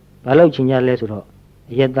ဘာလို့ချင်ကြလဲဆိုတော့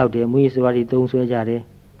အရက်တောက်တယ်မွေးစွာတွေသုံးဆွဲကြတယ်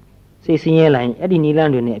စိတ်ဆင်းရဲလာရင်အဲ့ဒီနီလ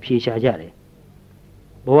န်းတွေနဲ့အပြေရှာကြတယ်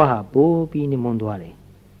ဘဝဟာပိုးပြီးနေမွန်းသွားတယ်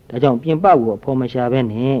ဒါကြောင့်ပြင်ပကိုအဖော်မရှာဘဲ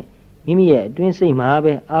နဲ့မိမိရဲ့အတွင်းစိတ်မှာ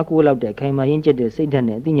ပဲအားကိုးလောက်တဲ့ခိုင်မာရင်းကျက်တဲ့စိတ်ဓာတ်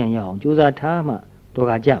နဲ့အသိဉာဏ်ရအောင်ကြိုးစားထားမှတော်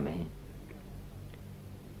ကကြမယ်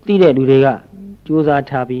သိတဲ့လူတွေကကြိုးစား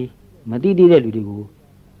ထားပြီးမသိသေးတဲ့လူတွေကို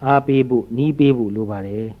အားပေးဖို့နီးပေးဖို့လိုပါတ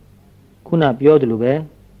ယ်ခုနပြောသလိုပဲ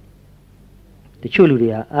တချို့လူတွေ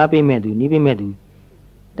ကအားပေးမဲ့သူနီးပေးမဲ့သူ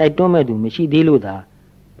တိုက်တွန်းမဲ့သူမရှိသေးလို့သာ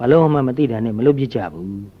ဘာလို့မှမသိတာနဲ့မလုပ်ပြကြ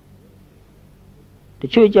ဘူးတ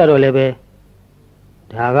ချို့ကြတော့လည်းပဲ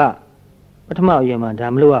ဒါကပထမအရွယ်မှာဒါ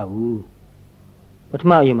မလုပ်ရဘူးပထ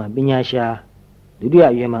မအရွယ်မှာပညာရှာဒုတိယ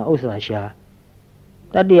အရွယ်မှာဥစ္စာရှာ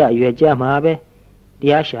တတိယအရွယ်ကြာမှာပဲတ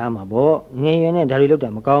ရားရှာမှာပေါ့ငယ်ရွယ်နဲ့ဒါတွေလုပ်တာ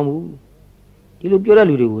မကောင်းဘူးဒီလိုပြောတဲ့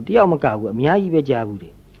လူတွေကိုတယောက်မကဘူးအများကြီးပဲကြားဘူး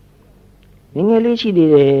တဲ့ငယ်လေးရှိသေး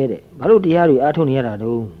တယ်တဲ့ဘာလို့တရားတွေအားထုတ်နေရတာ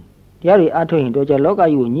တုံးတရားတွေအားထုတ်ရင်တော့ကြလောက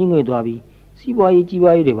ကြီးကိုညှိငွေသွားပြီးစီးပွားရေးကြီး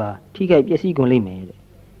ပွားရေးတွေပါထိခိုက်ပျက်စီးကုန်လိမ့်မယ်တဲ့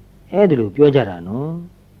အဲ့ဒါလိုပြောကြတာနော်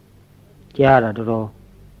ကြားရတာတော်တော်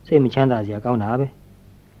စိတ်မချမ်းသာစရာကောင်းတာပဲ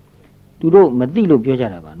သူတို့မသိလို့ပြောကြ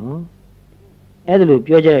တာပါနော်အဲ့ဒါလို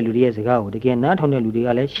ပြောကြတဲ့လူတွေရဲ့စကားကိုတကယ်နားထောင်တဲ့လူတွေက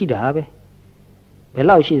လည်းရှိတာပဲဘယ်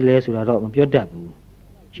လောက်ရှိသလဲဆိုတာတော့မပြောတတ်ဘူး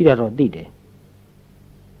ရှိတာတော့သိတယ်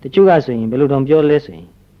တချို့ကဆိုရင်ဘယ်လိုတောင်ပြောလဲဆိုရင်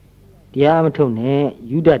တရားမထုတ်နဲ့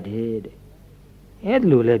ယူတတ်တယ်တဲ့အဲ့ဒါ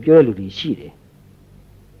လိုလဲပြောတဲ့လူတွေရှိတယ်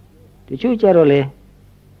တချို့ကြတော့လဲ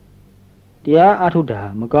တရားအထုတ်တာ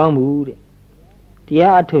မကောင်းဘူးတဲ့တ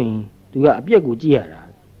ရားအထုတ်ရင်သူကအပြက်ကိုကြည့်ရတာ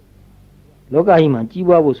လောကကြီးမှာကြီး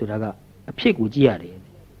ပွားဖို့ဆိုတာကအဖြစ်ကိုကြည့်ရတယ်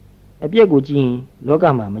အပြက်ကိုကြည့်ရင်လောက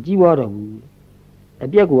မှာမကြီးပွားတော့ဘူးအ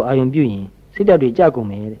ပြက်ကိုအာရုံပြုရင် စိတ်ဓာတ်တွေကြကုန်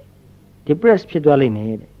မယ်တဲ့ depress ဖြစ်သွားလိမ့်မ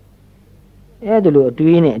ယ်တဲ့အဲ့ဒါလိုအ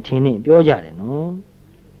တွေးနဲ့အထင်နဲ့ပြောကြတယ်နော်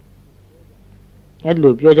အဲ့ဒါ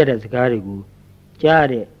လိုပြောကြတဲ့စကားတွေကိုကြား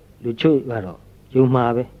တဲ့လူချို့ကတော့ယုံမှာ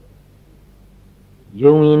ပဲ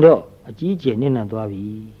ယုံရင်တော့အကြီးကျယ်နစ်နာသွားပြီ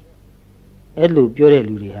အဲ့လိုပြောတဲ့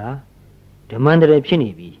လူတွေဟာဓမ္မန္တရဖြစ်နေ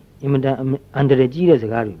ပြီအင်မတန်အန္တရာယ်ကြီးတဲ့စ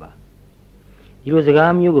ကားတွေပါဒီလိုစ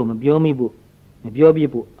ကားမျိုးကိုမပြောမိဖို့မပြောပြ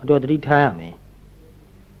ဖို့အတော်သတိထားရမယ်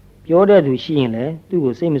ပြောတဲ့သူရှိရင်လည်းသူ့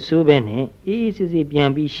ကိုစိတ်မဆိုးဘဲနဲ့အေးအေးဆေးဆေးပြန်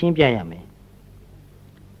ပြီးရှင်းပြရမယ်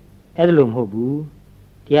အဲ့ဒါလိုမဟုတ်ဘူး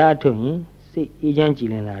တရားအထုတ်ရင်စိတ်အေးချမ်းကြည်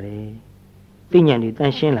လင်လာတယ်သိဉာဏ်တွေတ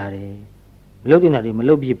န်ရှင်းလာတယ်မလုပ်တင်တာတွေမ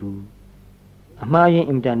လုပ်ပြဘူးအမှားယွင်း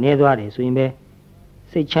အင်မတန်နဲသွားတယ်ဆိုရင်ပဲ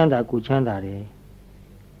စိတ်ချမ်းသာကိုချမ်းသာတယ်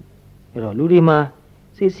အဲ့တော့လူတွေမှာ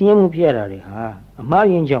စိတ်ဆင်းရဲမှုဖြစ်ရတာတွေဟာအမှား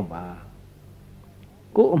ယွင်းကြောင့်ပါ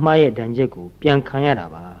ကိုယ်အမှားရဲ့ဒဏ်ချက်ကိုပြန်ခံရတာ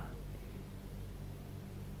ပါ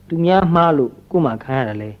သူများမှားလို့ကိုယ်မှခံရ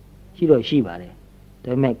တာလဲရှိတော့ရှိပါတယ်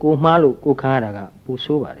ဒါပေမဲ့ကိုမှားလို့ကိုခံရတာကပို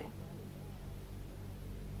ဆိုးပါတယ်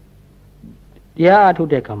တရားအထုတ်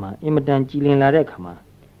တဲ့ခါမှာအင်မတန်ကြည်လင်လာတဲ့ခါမှာ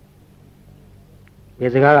ဘ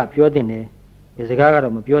ယ်စကားကပြောတင်တယ်ဘယ်စကားက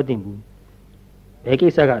တော့မပြောတင်ဘူးဘယ်ကိ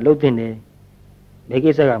စ္စကလုပ်တင်တယ်ဘယ်ကိ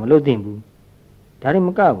စ္စကမလုပ်တင်ဘူးဒါတွေမ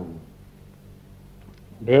ကဘူး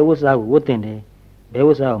ဘယ်ဝတ်စားကိုဝတ်တင်တယ်ဘယ်ဝ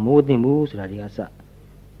တ်စားကိုမဝတ်တင်ဘူးဆိုတာတွေကစ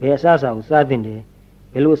ဘယ်အစားအစာကိုစားတင်တယ်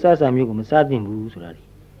ဘယ်လိုအစားအစာမျိုးကိုမစားတင်ဘူးဆိုတာတွေ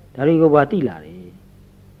ဒါတွေကိုပါသိလာတယ်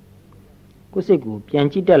ကိုယ်စိတ်ကိုပြန်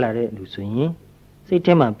ကြည့်တက်လာတဲ့လူဆိုရင်စိတ်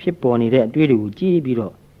ထဲမှာဖြစ်ပေါ်နေတဲ့အတွေးတွေကိုကြည့်ပြီး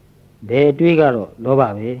တော့ဘယ်အတွေးကတော့လောဘပဲ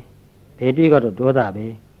ဘယ်အတွေးကတော့ဒေါသပဲ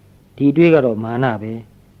ဒီအတွေးကတော့မာနပဲ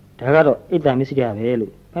ဒါကတော့ဣတ္တမစ္စရိယပဲ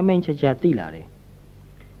လို့ပိုင်ချာချာသိလာတယ်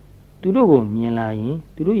သူတို့ကိုမြင်လာရင်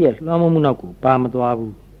သူတို့ရဲ့လွှမ်းမိုးမှုနောက်ကိုပါမသွား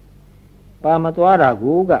ဘူးပါမသွားတာ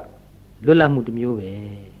ကိုကလွတ်လပ်မှုတစ်မျိုးပဲ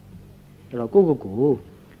အဲ့တော့ကို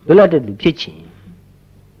လွတ်လပ်တဲ့သူဖြစ်ချင်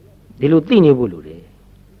ဒီလိုသိနေဖို့လိုတယ်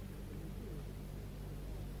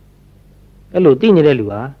အဲ့လိုသိနေတဲ့လူ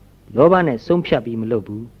ဟာလောဘနဲ့ဆုံးဖြတ်ပြီးမလုပ်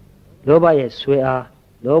ဘူးလောဘရဲ့ဆွဲအား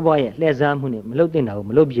လောဘရဲ့လှည့်စားမှုနဲ့မလုပ်တင်တာကို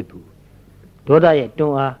မလုပ်ဖြစ်ဘူးဒေါသရဲ့တွ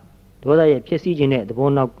န်းအားဒေါသရဲ့ဖြစ်စည်းခြင်းတဲ့သဘော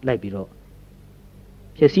နောက်လိုက်ပြီးတော့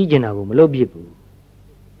ဖြစ်စည်းခြင်းတာကိုမလုပ်ဖြစ်ဘူး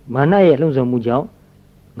မာနရဲ့လှုံ့ဆော်မှုကြောင့်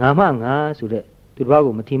ငါမှငါဆိုတဲ့သူတစ်ပါး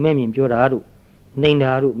ကိုမထီမဲ့မြင်ပြောတာတို့နှိမ်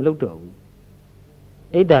တာတို့မလုပ်တော့ဘူး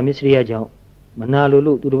ဣဒ္ဓမစ္စရိယကြောင့်မနာလို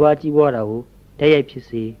လို့သူတစ်ပါးကြီးပွားတာကိုတိုက်ရိုက်ဖြစ်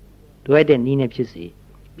စေတွဲတဲ့နီးနဲ့ဖြစ်စေ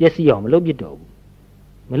ပျက်စီးအောင်မလုပ်ပြတော့ဘူး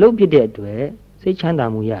မလုပ်ပြတဲ့အတွက်စိတ်ချမ်းသာ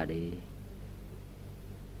မှုရတယ်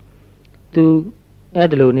သူအဲ့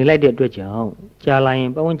ဒါလိုနေလိုက်တဲ့အတွက်ကြောင့်ကြာလာရ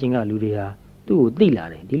င်ပတ်ဝန်းကျင်ကလူတွေဟာသူ့ကိုသိလာ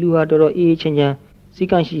တယ်ဒီလူဟာတော်တော်အေးအေးချမ်းချမ်းစိတ်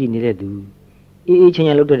ကန့်ရှိနေတဲ့သူအေးအေးချမ်း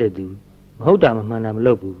ချမ်းလုပ်တတ်တဲ့သူမဟုတ်တာမမှန်တာမ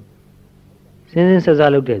လုပ်ဘူးစင်းစင်းဆဆ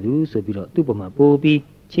လုပ်တဲ့သူဆိုပြီးတော့သူ့ပုံမှာပို့ပြီး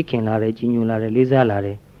ချစ်ခင်လာတယ်ကြီးညိုလာတယ်လေးစားလာတ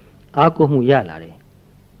ယ်အားကိုးမှုရလာတယ်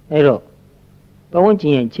အဲ့တော့ပတ်ဝန်းကျ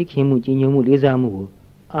င်ရဲ့ချစ်ခင်မှုကြီးညိုမှုလေးစားမှုကို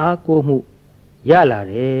အားကိုးမှုရလာ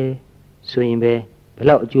တယ်ဆိုရင်ပဲဘယ်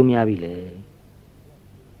လောက်အကျိုးများပြီလဲ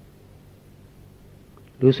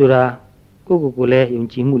လူဆိုတာကိုလည်းယုံ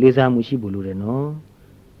ကြည်မှုလေးစားမှုရှိဖို့လိုတယ်နော်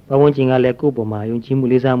ပတ်ဝန်းကျင်ကလည်းကိုယ့်ပုံမှာယုံကြည်မှု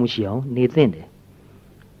လေးစားမှုရှိအောင်နေသင့်တယ်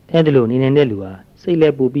အဲ့ဒါလိုနေနေတဲ့လူဟာစိတ်လ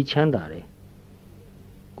ည်းပူပြီးချမ်းသာတယ်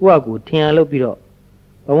ကိုယ့်အကူထင်ရလို့ပြီးတော့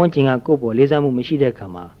ပတ်ဝန်းကျင်ကကိုယ့်ပေါ်လေးစားမှုမရှိတဲ့အခါ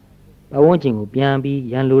မှာပတ်ဝန်းကျင်ကိုပြန်ပြီး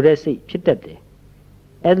ရန်လိုတဲ့စိတ်ဖြစ်တတ်တယ်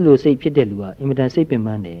အဲ့ဒါလိုစိတ်ဖြစ်တဲ့လူဟာအင်မတန်စိတ်ပင်ပ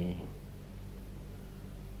န်းတယ်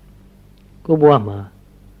ကိုယ့်ဘဝမှာ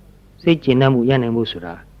စိတ်ကျဉ်နှံ့မှုရနိုင်မှုဆို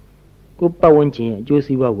တာကိုယ်ပတ်ဝန်းကျင်ရဲ့အကျိုး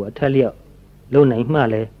စီးပွားကိုအထက်လျောက်လုံနိုင်မှ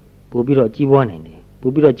လည်းပို့ပြီးတော့ကြီးပွားနိုင်တယ်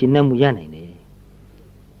ပို့ပြီးတော့ကျဉ်နှံ့မှုရနိုင်တယ်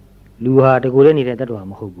လူဟာတကူလည်းနေတဲ့တ attva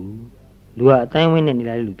မဟုတ်ဘူးလူဟာအတိုင်းဝင်းနဲ့နေ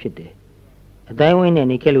လာတဲ့လူဖြစ်တယ်အတိုင်းဝင်းနဲ့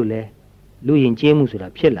နေခဲ့လို့လဲလူရင်ကျေးမှုဆိုတာ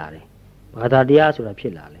ဖြစ်လာတယ်ဘာသာတရားဆိုတာဖြ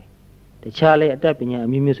စ်လာတယ်တခြားလဲအတတ်ပညာအ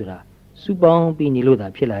မျိုးမျိုးဆိုတာစုပေါင်းပြီးနေလို့သာ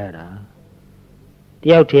ဖြစ်လာရတာတ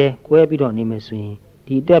ယောက်တည်းကွဲပြီးတော့နေမယ်ဆိုရင်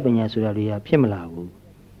ဒီအတတ်ပညာဆိုတာတွေကဖြစ်မလာဘူး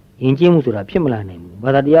ယဉ်ကျေးမှုဆိုတာဖြစ်မလာနိုင်ဘူးဘာ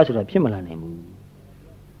သာတရားဆိုတာဖြစ်မလာနိုင်ဘူး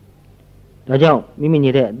ဒါကြောင့်မိမိ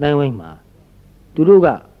နေတဲ့အတိုင်းဝိုင်းမှာသူတို့က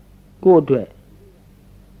ကိုယ့်အတွက်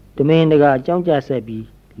တမင်တကာအကြောင်းကြဆက်ပြီး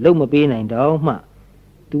လုံမပေးနိုင်တော့မှ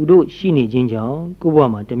သူတို့ရှိနေခြင်းကြောင့်ကိုယ့်ဘဝ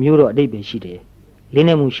မှာတစ်မျိုးတော့အတိတ်ပဲရှိတယ်လင်း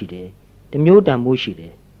နေမှုရှိတယ်တစ်မျိုးတန်မှုရှိတ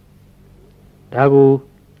ယ်ဒါကို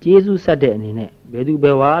ကျေးဇူးဆက်တဲ့အနေနဲ့ဘယ်သူ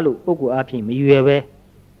ပဲဝါလို့ပုဂ္ဂိုလ်အဖြစ်မရွယ်ပဲ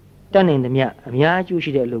တတ်နိုင်သမျှအများအကျိုး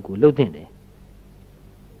ရှိတဲ့အလုပ်ကိုလုပ်သင့်တယ်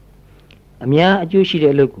အများအကျိုးရှိ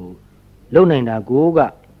တဲ့အလုပ်ကိုလုပ်နိုင်တာကိုက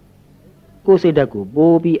ကိုယ်စိတ်ဓာတ်ကို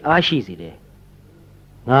ပိုးပြီးအားရှိစေတယ်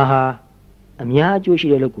ငါဟာအများအကျိုးရှိ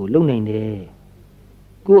တဲ့အလုပ်ကိုလုပ်နိုင်တယ်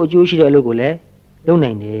ကိုယ်အကျိုးရှိတဲ့အလုပ်ကိုလည်းလုပ်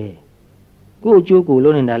နိုင်တယ်ကိုယ်အကျိုးကိုလု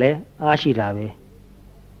ပ်နိုင်တာလည်းအားရှိတာပဲ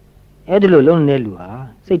အဲ့ဒီလိုလုံးနေတဲ့လူဟာ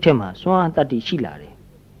စိတ်ထဲမှာစွမ်းအားတတ္တိရှိလာတယ်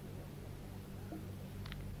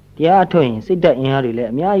တရားထုတ်ရင်စိတ်ဓာတ်အင်အားတွေလည်း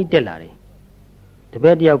အများကြီးတက်လာတယ်တပ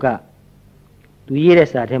ည့်တယောက်ကသူရေးတဲ့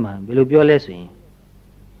စာထဲမှာဘယ်လိုပြောလဲဆိုရင်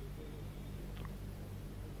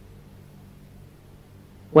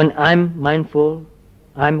When I'm mindful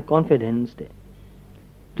I'm confident တဲ့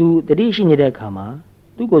သူတတိရှိနေတဲ့အခါမှာ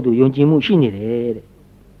သူ့ကိုယ်သူယုံကြည်မှုရှိနေတယ်တဲ့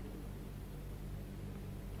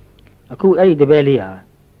အခုအဲ့ဒီတပည့်လေးဟာ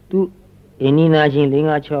သူအင်းနီနာချင်း၄-၅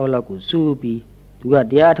-၆လောက်ကိုစုပြီးသူက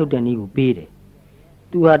တရားထုတ်တဲ့နည်းကိုပေးတယ်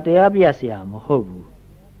သူဟာတရားပြဆရာမဟုတ်ဘူး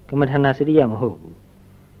ကမ္မထာနာစရိယမဟုတ်ဘူး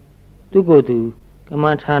သူ့ကိုယ်သူကမ္မ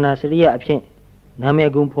ထာနာစရိယအဖြစ်နာမည်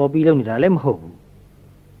ကုံဖော်ပြီးလုပ်နေတာလည်းမဟုတ်ဘူး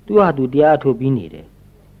သူဟာသူတရားထုတ်ပြီးနေတယ်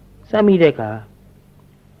စမ်းမိတဲ့အခါ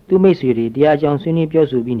သူမိတ်ဆွေတွေတရားကြောင်ဆွေးနွေးပြော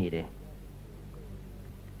ဆိုပြီးနေတယ်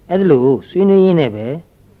အဲ့ဒါလို့ဆွေးနွေးရင်းနဲ့ပဲ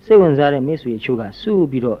စိတ်ဝင်စားတဲ့မိတ်ဆွေအချို့ကစု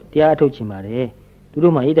ပြီးတော့တရားထုတ်ချင်ပါတယ်သူ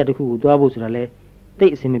တို့မှရိတ္တတစ်ခုကိုတွားဖို့ဆိုတာလဲတိ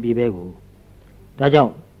တ်အစင်မပြေပဲကိုဒါကြော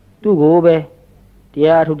င့်သူ့ကိုပဲတ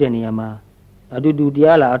ရားထုတ်တဲ့နေရာမှာအတူတူတ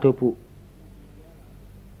ရားလာအထုတ်ဖို့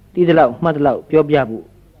တီးတလောက်မှတ်တလောက်ပြောပြဖို့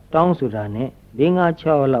တောင်းဆိုတာနဲ့၄-၅-၆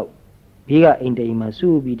လောက်ဘေးကအိမ်တိမ်မှာစု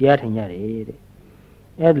ပြီးတရားထိုင်ကြတယ်တဲ့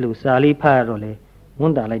အဲ့ဒါလို့စာလေးဖတ်ရတော့လဲဝ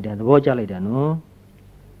န်တာလိုက်တာသဘောကျလိုက်တာနော်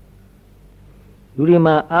လူတွေ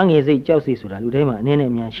မှာအားငယ်စိတ်ကြောက်စိတ်ဆိုတာလူတိုင်းမှာအနည်းနဲ့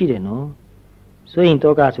အများရှိတယ်နော်ဆိုရင်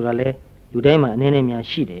တောကဆိုတာလဲလူတိုင်းမှာအနည်းနဲ့အများ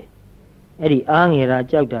ရှိတယ်အဲ့ဒီအားငယ်တာ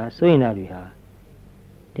ကြောက်တာဆိုရင်တာတွေဟာ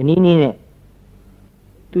ဒီနည်းနည်းနဲ့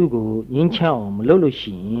သူ့ကိုငင်းချအောင်မလုပ်လို့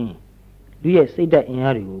ရှိရင်လူရဲ့စိတ်ဓာတ်အင်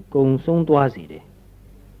အားတွေကိုကုံဆုံးသွားစေတယ်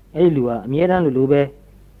အဲ့ဒီလူကအမြဲတမ်းလိုပဲ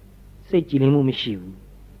စိတ်ကြည်လင်မှုမရှိဘူး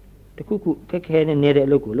တခုခုခက်ခဲနဲ့နေတဲ့အ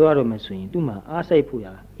လုပ်ကိုလုပ်ရတော့မှဆိုရင်သူ့မှာအားစိတ်ဖို့ရ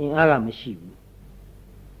အင်အားကမရှိဘူး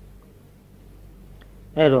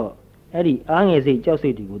အဲ့တော့အဲ့ဒီအားငယ်စိတ်ကြောက်စိ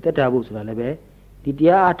တ်တွေကိုတက်တာဖို့ဆိုတာလည်းပဲဒီတ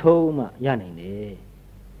ရားအထုံးမှရနိုင်တယ်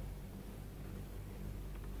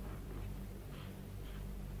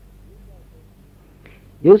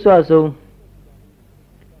ရုပ်စွာဆုံး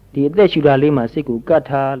ဒီအသက်ရှူတာလေးမှာစိတ်ကိုကတ်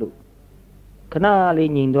ထားလို့ခဏ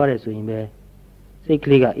လေးငြိမ်သွားတယ်ဆိုရင်ပဲစိတ်က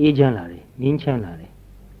လေးကအေးချမ်းလာတယ်ငြိမ်းချမ်းလာတယ်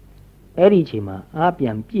အဲ့ဒီအချိန်မှာအားပြ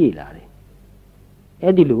န်ပြည့်လာတယ်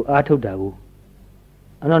အဲ့ဒီလိုအားထုတ်တာကို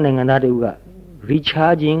အနောက်နိုင်ငံသားတို့က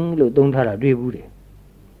recharging လို့သုံးထားတာတွေ့ဘူးတယ်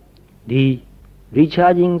ဒီ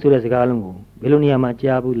recharging ဆိုတဲ့စကားလုံးကိုဘယ်လိုနေရာမှာ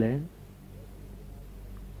ကြားဘူးလဲ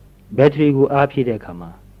ဘက်ထရီကိုအားဖြည့်တဲ့အခါမှာ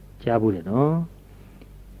ကြားဘူးတယ်နော်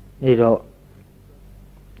အဲ့တော့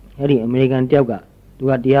အဲ့ဒီအမေရိကန်တယောက်ကသူ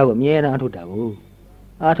ကတရားကိုအမြဲတမ်းအားထုတ်တာကို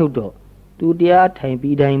အားထုတ်တော့သူတရားထိုင်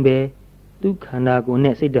ပြီးတိုင်းပဲသူခန္ဓာကိုယ်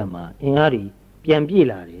နဲ့စိတ်ဓာတ်မှာအင်အားတွေပြန်ပြည့်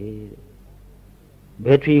လာတယ်ဘ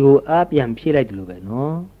က်ထရီကိုအားပြန်ဖြည့်လိုက်တယ်လို့ပဲ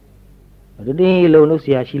နော်တတင်းလုံးလို့ဆ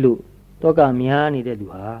ရာရှိလို့တော့ကများနေတဲ့လူ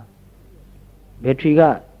ဟာဘက်ထရီက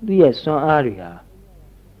သူ့ရဲ့စွမ်းအားတွေဟာ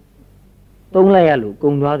သုံးလိုက်ရလို့ကု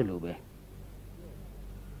န်သွားတယ်လို့ပဲ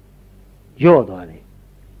ယော့သွားတယ်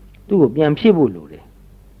သူ့ကိုပြန်ဖြည့်ဖို့လိုတယ်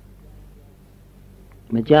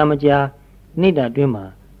မကြာနေ့တာတွင်းမှာ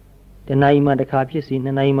တနာရီမှတစ်ခါဖြစ်စီနှ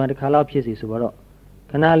စ်နာရီမှတစ်ခါလောက်ဖြစ်စီဆိုတော့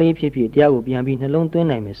ခဏလေးဖြစ်တရားကိုပြန်ပြီးနှလုံးသွင်း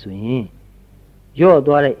နိုင်မယ်ဆိုရင်ယော့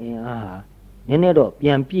သွားတဲ့အင်အားဟာနည်းနည်းတော့ပြ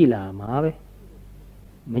န်ပြည့်လာမှာပဲ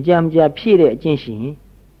မကြာဖြည့်တဲ့အကျင့်ရှိရင်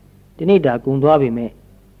ဒီနေ့တာကုံသွားပြီမဲ့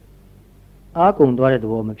အားကုံသွားတဲ့သ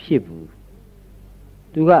ဘောမဖြစ်ဘူး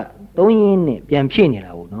သူကသုံးရင်းနဲ့ပြန်ဖြည့်နေ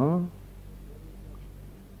တာပေါ့နော်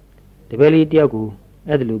တပည့်လေးတယောက်ကို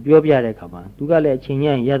အဲ့ဒါလိုပြောပြတဲ့အခါမှာသူကလည်းအချိန်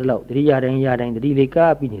ညံ့ရတဲ့လောက်တတိယတိုင်းတတိလေး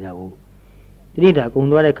ကားပြီးနေတာကိုဒီနေ့တာကုံ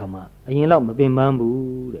သွားတဲ့အခါမှာအရင်လောက်မပင်ပန်း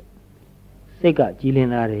ဘူးတဲ့စိတ်ကကြည်လင်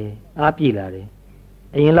လာတယ်အားပြည့်လာတယ်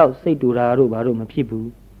အရင်လောက်စိတ်တူတာတို့ဘာတို့မဖြစ်ဘူး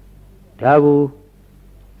ဒါကို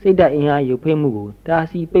စိတ်ဓာတ်အင်အားရုပ်ဖိမှုကိုတား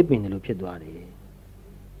ဆီးပိတ်ပင်တယ်လို့ဖြစ်သွားတယ်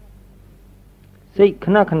စိတ်ခ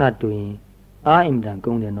ဏတူရင်အားအင်တန်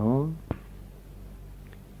ကုန်တယ်နော်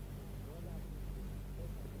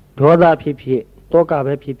ဒေါသဖြစ်တောက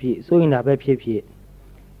ပဲဖြစ်စိုးရင်တာပဲဖြစ်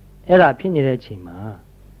အဲ့ဒါဖြစ်နေတဲ့အချိန်မှာ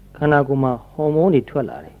ခန္ဓာကိုယ်မှာဟော်မုန်းတွေထွက်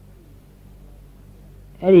လာတယ်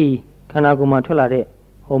အဲ့ဒီခန္ဓာကိုယ်မှာထွက်လာတဲ့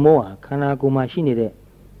ဟော်မုန်းဟာခန္ဓာကိုယ်မှာရှိနေတဲ့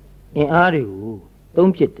အင်အားတွေကို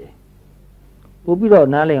သုံးဖြစ်တယ်ပို့ပြီးတော့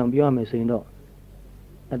နားလည်အောင်ပြောရမယ်ဆိုရင်တော့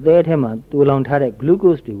အသေးထဲမှာတူလောင်ထားတဲ့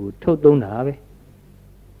glucose တွေကိုထုတ်သုံးတာပဲ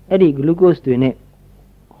အဲ့ဒီ glucose တွေနဲ့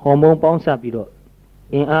ဟော်မုန်းပေါင်းစပ်ပြီးတော့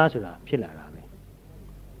အင်အားဆိုတာဖြစ်လာတာပဲ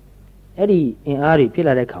အဲ့ဒီအင်အားတွေဖြစ်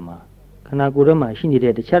လာတဲ့အခါမှာခန္ဓာကိုယ်ထဲမှာရှိနေ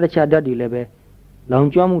တဲ့တခြားဓာတ်တွေလည်းပဲလောင်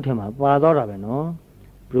ကျွမ်းမှုထဲမှာပါသွားတာပဲနော်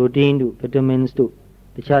protein တို့ vitamins တို့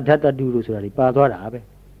တခြားဓာတ်သတ္တုတို့ဆိုတာတွေပါသွားတာပဲ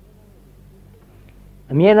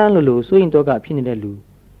အမြဲတမ်းလို့ဆိုရင်တော့ကဖြစ်နေတဲ့လူ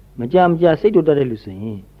မကြစိတ်တူတတ်တဲ့လူဆိုရ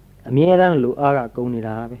င်အမြဲတမ်းလို့အားကကုန်နေ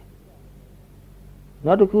တာပဲ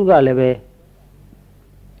နောက်တစ်ခုကလည်းပဲ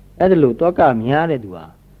အဲ့ဒါလို့တောကများတဲ့သူဟာ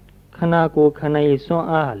ခန္ဓာကိုယ်ခန္ဓာရည်စွမ်း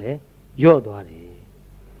အားဟာလည်းညော့သွားတယ်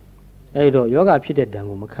အဲ့တော့ယောဂဖြစ်တဲ့တံ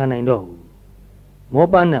ကိုမခံနိုင်တော့ဘူးမော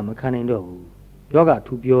ပန်းနဲ့မခံနိုင်တော့ဘူးယောဂ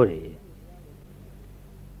ထူပြောတယ်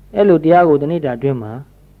အဲ့လိုတရားကိုတဏိတာအတွင်းမှာ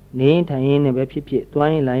နေရင်ထိုင်ရင်နဲ့ပဲဖြစ်ဖြစ်သွား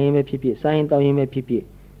ရင်လာရင်ပဲဖြစ်ဖြစ်စားရင်တောက်ရင်ပဲဖြစ်ဖြစ်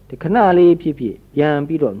ဒီခဏလေးဖြစ်ဖြစ်ပြန်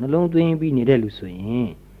ပြီးတော့နှလုံးသွင်းပြီးနေတဲ့လူဆိုရင်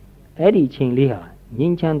အဲ့ဒီချိန်လေးဟာငြိ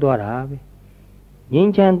မ်းချမ်းသွားတာပဲငြိ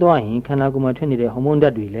မ်းချမ်းသွားရင်ခန္ဓာကိုယ်မှာထွက်နေတဲ့ဟော်မုန်းဓာ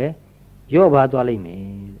တ်တွေလည်းလျော့ပါသွားလိမ့်မယ်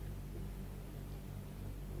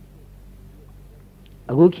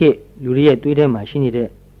အခုခေတ်လူတွေရဲ့သွေးထဲမှာရှိနေတဲ့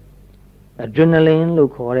adrenaline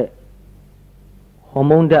လို့ခေါ်တဲ့ဟော်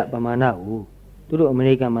မုန်းဓာတ်ပမာဏကိုသူတို့အမေ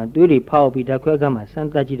ရိကန်မှာသွေးတွေဖောက်ပြီးဓာတ်ခွဲခန်းမှာစမ်း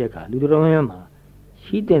သပ်ကြည့်တဲ့အခါလူတော်များများမှာ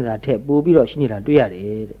ရှိတင်တာထက်ပိုပြီးတော့ရှိနေတာတွေ့ရတ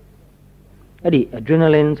ယ်တဲ့အဲ့ဒီ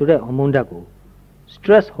adrenaline ဆိုတဲ့ဟော်မုန်းဓာတ်ကို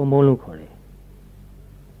stress ဟော်မုန်းလို့ခေါ်တယ်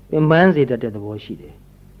ပင်ပန်းစေတတ်တဲ့သဘောရှိတယ်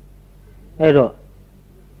အဲ့တော့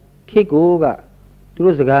ခေတ်ကိုကသူ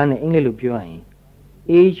တို့စကားနဲ့အင်္ဂလိပ်လိုပြောရရင်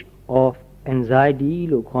age of anxiety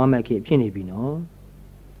လို့ခေါ်မှခေတ်ဖြစ်နေပြီနော်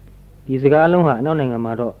ဒီစကားလုံးဟာအနောက်နိုင်ငံ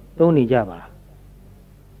မှာတော့သုံးနေကြပါ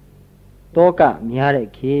တောကများတဲ့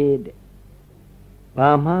ခေတ်တဲ့ဘာ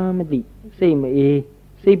မှမသိစိတ်မအေး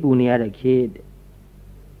စိတ်ပူနေရတဲ့ခေတ်တဲ့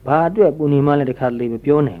ဘာအတွက်ပူနေမှလည်းတခါတလေမ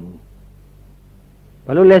ပြောနိုင်ဘူး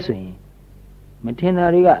ဘာလို့လဲဆိုရင်မထင်တာ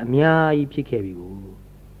တွေကအများကြီးဖြစ်ခဲ့ပြီ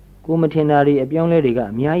ကိုမထင်တာတွေအပြောင်းလဲတွေက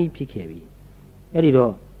အများကြီးဖြစ်ခဲ့ပြီအဲ့ဒီ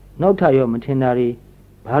တော့နောက်ထပ်ရောမထင်တာတွေ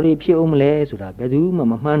ဘာတွေဖြစ်အောင်မလဲဆိုတာဘယ်သူမှ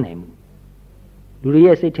မမှန်းနိုင်ဘူးလူတွေ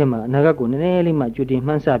ရဲ့စိတ်ထဲမှာအနာဂတ်ကိုနည်းနည်းလေးမှကြိုတင်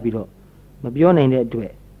မှန်းဆပြီးတော့မပြောနိုင်တဲ့အတွ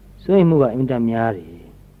က်စိုးရိမ်မှုကအင်တာများတယ်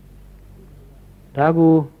ဒါ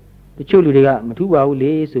ကိုတချို့လူတွေကမထူပါဘူး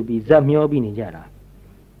လေဆိုပြီးဇက်မျောပြီးနေကြတာ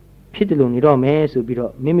ဖြစ်တယ်လို့နေတော့မယ်ဆိုပြီး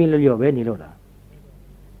တော့မိမိလျော့ပဲနေတော့တာ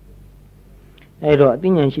အဲ့တော့အသိ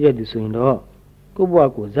ဉာဏ်ရှိတဲ့သူဆိုရင်တော့ကိုယ့်ဘဝ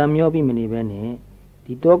ကိုဇက်မျောပြီးမနေဘဲနဲ့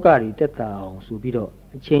ဒီတောကတွေတက်တာအောင်ဆိုပြီးတော့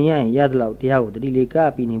အချိန်ရရင်ရသလောက်တရားကိုတတိလေးက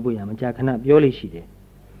ပြီးနေဖို့ရမကြာခဏပြောလို့ရှိတယ်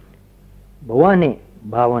ဘဝနဲ့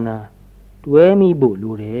ဘာဝနာတွဲမိဖို့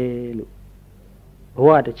လိုတယ်လို့ဘဝ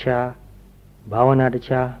တခြားဘာဝနာတ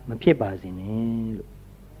ခြားမဖြစ်ပါစေနဲ့လို့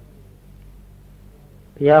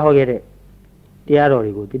ဘုရားဟောခဲ့တဲ့တရားတော်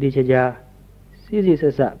တွေကိုတတိချာချာစစ်စစ်ဆ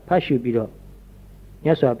က်ဆက်ဖတ်ရှုပြီးတော့မြ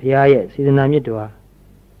တ်စွာဘုရားရဲ့စေတနာမြတ်တော်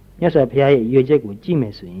မြတ်စွာဘုရားရဲ့ရွေချက်ကိုကြည့်မ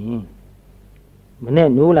ယ်ဆိုရင်မနဲ့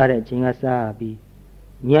နိုးလာတဲ့အချိန်ကစပြီး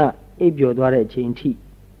ညအိပ်ပျော်သွားတဲ့အချိန်ထိ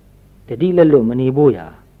တတိလက်လွတ်မနေဖို့ရာ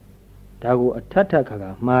ဒါကိုအထက်ထက်ခါခါ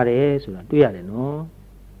မှားတယ်ဆိုတာတွေ့ရတယ်နော်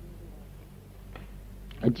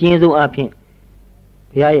အကျဉ်းဆုံးအဖြစ်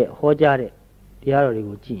ဘုရားရဲ့ဟောကြားတဲ့တရားတော်တွေ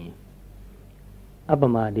ကိုကြည့်ရင်အပ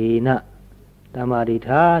မဒေနဓမ္မာဒေ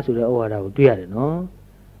ထာဆိုတဲ့ဩဝါဒကိုတွေ့ရတယ်နော်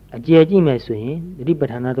အကျယ်ကြည့်မယ်ဆိုရင်တတိပဋ္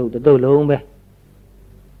ဌာနာသုတ်တစ်သုတ်လုံးပဲ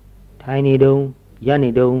ထိုင်နေတုံးရပ်နေ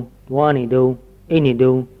တုံးတွားနေတုံးအိတ်နေ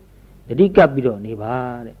တုံးတတိကပ်ပြီးတော့နေပါ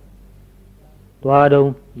တဲ့တွားတုံး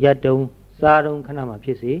ရပ်တုံးစားတုံးခဏမှဖြ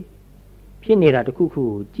စ်စေဖြစ်နေတာတစ်ခုခု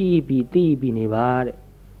ကိုကြည်ပြီးသိပြီးနေပါတဲ့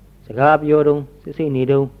စကားပြောတုံးစစ်စစ်နေ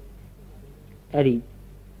တုံးအဲ့ဒီ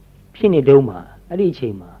ဖြစ်နေတုံးမှာအဲ့ဒီအချိ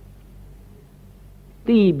န်မှာ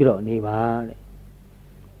သိပြီးတော့နေပါတဲ့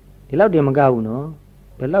ဒီလောက်တည်းမကဘူးနော်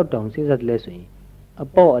ဘယ်လောက်တောင်စဉ်းစားတယ်လဲဆိုရင်အ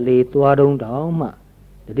ပေါ့အလေးသွားတုံးတောင်မှ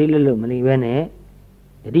တတိလွတ်လွတ်မနေဘဲနဲ့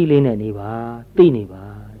တတိလေးနဲ့နေပါသိနေပါ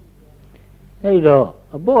အဲ့ဒီတော့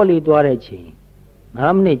အပေါ့အလေးသွားတဲ့ချိန်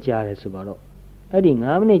9မိနစ်ကြာတယ်ဆိုတော့အဲ့ဒီ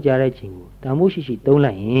9မိနစ်ကြာတဲ့ချိန်ကိုတန်မှုရှိရှိသုံး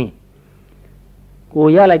လိုက်ရင်ကို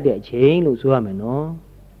ရလိုက်တဲ့အချိန်လို့ဆိုရမယ်နော်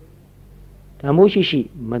တန်မှုရှိရှိ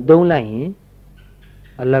မသုံးလိုက်ရင်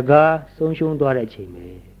အလကားဆုံးရှုံးသွားတဲ့အချိန်ပဲ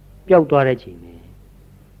ပျောက်သွားတဲ့အချိန်ပဲ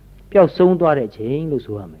ပျောက်ဆုံးသွားတဲ့အချိန်လို့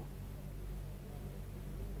ဆိုရမယ်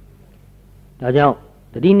ဒါကြောင့်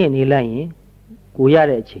တတိနဲ့နေလိုက်ရင်ကိုရ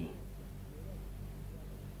တဲ့အချိန်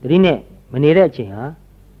တတိနဲ့မနေတဲ့အချိန်ဟာ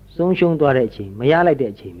ဆုံးရှုံးသွားတဲ့အချိန်မရလိုက်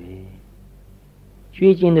တဲ့အချိန်ပဲရွှေ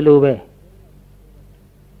ကျင်တယ်လို့ပဲ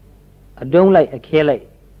အတုံးလိုက်အခဲလိုက်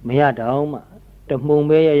မရတော့မှတမှုံ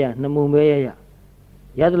ပဲရနှစ်မှုံပဲ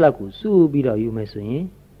ရသလောက်ကိုစုပြီးတော့ယူမယ်ဆိုရင်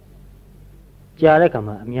ကြာတဲ့ခါ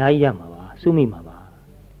မှာအများကြီးရမှာပါစုမိမှာပါ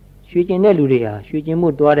ရွှေကျင်တဲ့လူတွေဟာရွှေကျင်မှု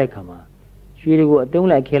တွားတဲ့ခါမှာရွှေတွေကိုအတုံး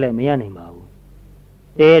လိုက်ခဲလိုက်မရနိုင်ပါဘူး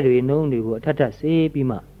တဲတွေနှုံးတွေကိုအထက်ထက်ဆေးပြီး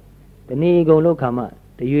မှတနေ့ကုန်လောက်ခါမှ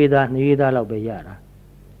တရွေသားနှစ်ရွေသားလောက်ပဲရတာ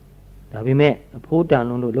ဒါပေမဲ့အဖိုးတန်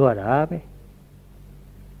လုံးလို့လောက်ရတာပဲ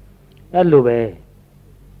အဲ့လိုပဲ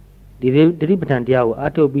ဒီတတိပဋ္ဌာန်တရားကို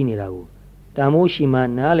အားထုတ်ပြီးနေတာကိုတန်မိုးရှိမှ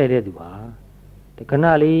နားလည်တဲ့သူဟာတခဏ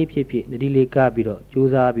လေးဖြစ်ဖြစ်တတိလေးကပြီးတော့ကြိုး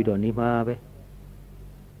စားပြီးတော့နေမှာပဲ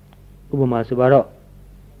ဥပမာဆိုပါတော့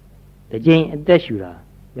တစ်ချိန်အသက်ရှူတာ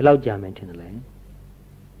ဘယ်လောက်ကြာမယ်ထင်တယ်လဲ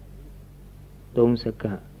3စက္က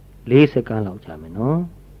န့်4စက္ကန့်လောက်ကြာမယ်နော်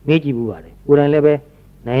မေ့ကြည့်ဘူးပါတယ်ကိုယ်တိုင်လည်းပဲ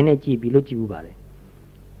နိုင်နဲ့ကြည့်ပြီးလို့ကြည့်ဘူးပါတယ်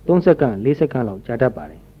3စက္ကန့်4စက္ကန့်လောက်ကြာတတ်ပါ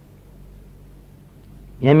တယ်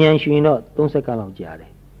မြန်မြန်ရှူရင်တော့3စက္ကန့်လောက်ကြာတ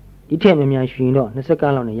ယ်ဒီထက်မြန်မြန်ရှူရင်တော့2စက္က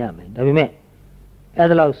န့်လောက်နဲ့ရမယ်ဒါပေမဲ့အဲ့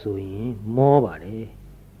ဒါလောက်ဆိုရင်မောပါတယ်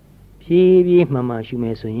ဖြည်းဖြည်းမှန်မှန်ရှူမ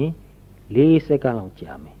ယ်ဆိုရင်4စက္ကန့်လောက်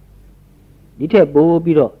ကြာမယ်ဒီထက်ပို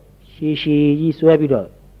ပြီးတော့ရှည်ကြီးဆွဲပြီးတော့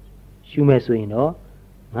ရှူမယ်ဆိုရင်တော့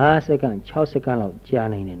5စက္ကန့်6စက္ကန့်လောက်ကြာ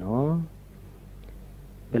နိုင်တယ်နော်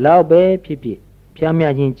ဘယ်လောက်ပဲဖြစ်ဖြစ်ဖျားမြ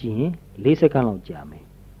ချင်းကြည့်ရင်4စက္ကန့်လောက်ကြာမယ်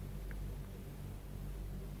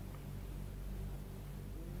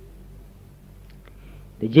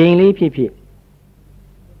ဒီချိန်လေးဖြစ်ဖြစ်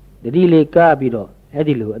တတိလေးကပြီးတော့အဲ့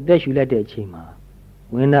ဒီလိုအသက်ရှူလိုက်တဲ့အချိန်မှာ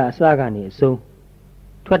ဝင်တာအစကနေအဆုံး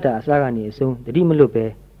ထွက်တာအစကနေအဆုံးတတိမလွတ်ပဲ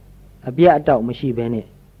အပြတ်အတောက်မရှိဘဲနဲ့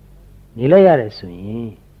နေလိုက်ရတယ်ဆိုရင်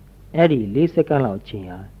အဲ့ဒီ4စက္ကန့်လောက်အချိန်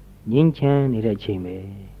ဟာငြင်းချမ်းနေတဲ့အချိန်ပဲ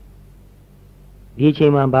ဒီအချိ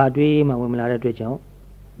န်မှာဘာအတွေးမှဝင်မလာတဲ့အတွက်ကြောင့်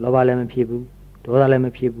လောဘလည်းမဖြစ်ဘူးဒေါသလည်းမ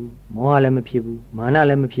ဖြစ်ဘူးမောဟလည်းမဖြစ်ဘူးမာန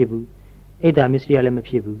လည်းမဖြစ်ဘူးအိတ်တာမစ္စရိယလည်းမ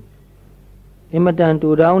ဖြစ်ဘူးအင်မတန်တူ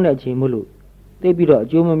တောင်းတဲ့အချိန်မို့လို့သိပြီးတော့အ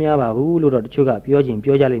ကျိုးမများပါဘူးလို့တော့တချို့ကပြောကြ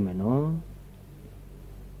လိမ့်မယ်နော်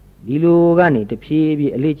ဒီလိုကနေတဖြည်းဖြ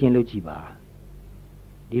ည်းအလေးကျင့်လုပ်ကြည့်ပါ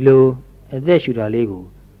ဒီလိုအသက်ရှူတာလေးကို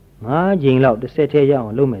5ချိန်လောက်တစ်ဆက်တည်းရအော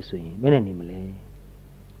င်လုပ်မယ်ဆိုရင်ဘယ်နဲ့နေမလဲ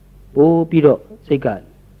ပိုးပြီးတော့စိတ်က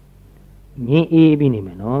ငြင်းအေးပြီးနေမ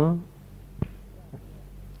ယ်နော်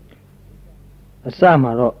အစ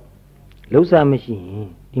မှာတော့လှုပ်ရှားမရှိရင်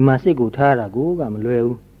ဒီမှာစိတ်ကိုထားရတာကိုကမလွယ်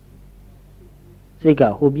ဘူးစိတ်က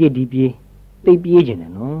ဟိုပြေးဒီပြေးတိတ်ပြေးခြင်းတ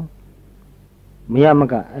ယ်နော်မရမ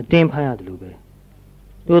ကအတင်းဖမ်းရတယ်လို့ပဲ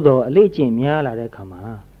သို့တော့အလေးကျင့်များလာတဲ့အခါမှာ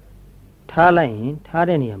ထားလိုက်ရင်ထား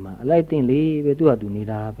တဲ့နေရာမှာအလိုက်တင်လေးပဲသူ့ဟာသူနေ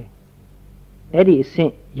တာပဲအဲ့ဒီအဆ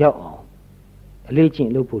င့်ရောက်အောင်အလေးကျင့်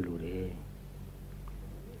လုပ်ဖို့လိုတယ်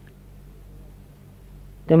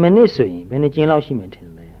10မိနစ်ဆိုရင်ဘယ်နှကျင်းလောက်ရှိမှထင်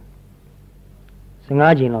လဲ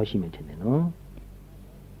15ကျင်းလောက်ရှိမှထင်တယ်နော်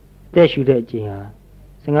အသက်ရှူတဲ့အကျင်းဟာ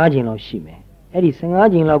15ကျင်းလောက်ရှိမယ်အဲ့ဒီ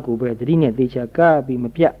15ကျင်းလောက်ကိုပဲသတိနဲ့သေချာကပ်ပြီးမ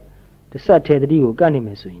ပြတ်တစ်ဆက်ထဲသတိကိုကပ်နေမ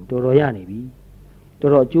ယ်ဆိုရင်တော်တော်ရနေပြီ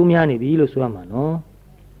တော်တော်အကျိုးများနေပြီလို့ဆိုရမှာနော်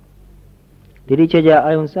ဒီချာချာ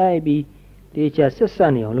အာယုံဆိုင်ပြီးဒီချာဆက်ဆ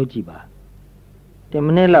က်နေအောင်လုပ်ကြည့်ပါ10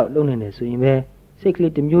မိနစ်လောက်လုပ်နေတယ်ဆိုရင်ပဲစိတ်က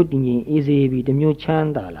လေးတစ်မျိုးတည်ငြိမ်အေးစေပြီးတစ်မျိုးချမ်း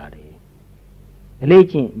သာလာတယ်အလေး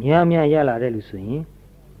ချင်းများများရလာတဲ့လူဆိုရင်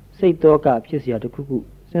စိတ်တောကဖြစ်เสียတစ်ခုခု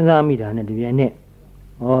စဉ်းစားမိတာနဲ့တပြိုင်နက်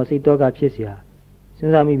စိတ်တောကဖြစ်เสียစ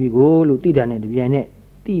ဉ်းစားမိပြီကိုလို့သိတာနဲ့တပြိုင်နက်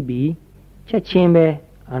သိပြီးချက်ချင်းပဲ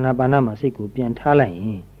အာနာပါနမှာစိတ်ကိုပြန်ထားလိုက်ရ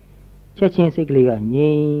င်ချက်ချင်းစိတ်ကလေးကငြိ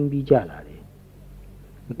မ်ပြီးကြလာတယ်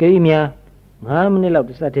အကယ်၍များ5မိနစ်လောက်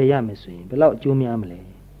တစ်ဆက်တည်းရမယ်ဆိုရင်ဘယ်လောက်အကျိုးများမလဲ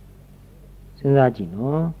စဉ်းစားကြည့်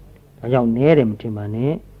နော်ဒါကြောင့်နဲတယ်မထင်ပါ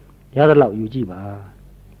နဲ့ရသလောက်ယူကြည့်ပါ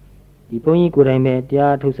ဒီဘုန်းကြီးကိုယ်တိုင်ပဲတ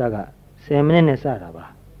ရားထုတ်စာက10မိနစ်နဲ့စတာပါ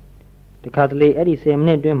တခါတလေအဲ့ဒီ10မိန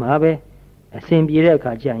စ်အတွင်းမှာပဲအစဉ်ပြေတဲ့အ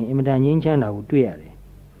ခါကျရင်အင်မတန်ငြိမ်းချမ်းတာကိုတွေ့ရတယ်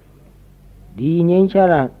ဒီငြိမ်းချမ်း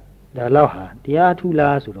တာဒါလောက်ဟာတရားထု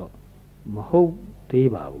လားဆိုတော့မဟုတ်သေး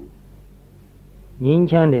ပါဘူးငြိမ်း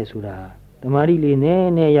ချမ်းတယ်ဆိုတာတမာတိလေးနည်း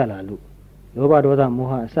နည်းရလာလို့လောဘဒေါသမော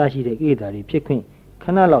ဟအစရှိတဲ့ကိလေသာတွေဖြစ်ခွင့်ခ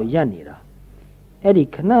ဏလောက်ရပ်နေတာအဲ့ဒီ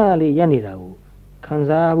ခဏလေးရပ်နေတာကိုခံ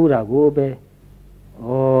စားမှုတာကိုပဲ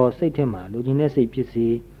စိတ်ထဲမှာလူကျင်တဲ့စိတ်ဖြစ်စေ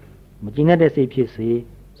မကျင်တဲ့စိတ်ဖြစ်စေ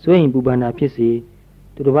စိုးရင်ပူပန်တာဖြစ်စေ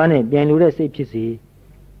သူတစ်ပါးနဲ့ပြန်လို့တဲ့စိတ်ဖြစ်စေ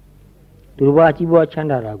သူတစ်ပါးကြီးပွားချမ်း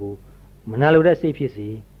သာတာကိုမနာလိုတဲ့စိတ်ဖြစ်စေ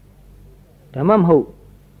ဒါမှမဟုတ်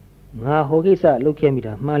ငါဟိုကိစ္စလုပ်ခဲ့မိ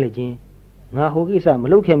တာမှားလေခြင်းငါဟိုကိစ္စမ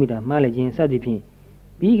လုပ်ခဲ့မိတာမှားလေခြင်းစသဖြင့်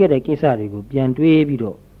ပြီးခဲ့တဲ့ကိစ္စတွေကိုပြန်တွေးပြီး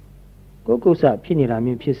တော့ကိုယ်ကုဆဖြစ်နေတာ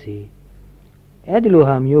မျိုးဖြစ်စေအဲ့ဒီလို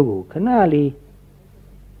ဟာမျိုးကိုခဏလေး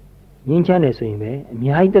ငြင်းချမ်းတယ်ဆိုရင်ပဲအ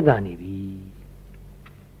များကြီးသက်သာနေပြီ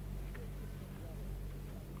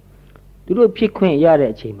သူတို့ဖြစ်ခွင့်ရတဲ့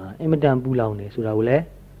အချိန်မှာအင်မတန်ပူလောင်တယ်ဆိုတာကိုလည်း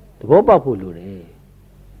သဘောပေါက်ဖို့လိုတယ်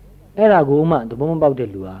အဲ့ဒါကိုမှသဘောမပေါက်တဲ့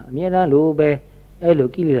လူဟာအမြဲတမ်းလိုပဲအဲ့လို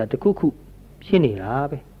ကိလေသာတစ်ခုခုဖြစ်နေတာ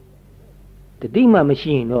ပဲတတိမှမရှိ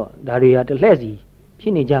ရင်တော့ဒါတွေဟာတလှည့်စီဖြ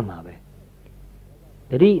စ်နေကြမှာပဲ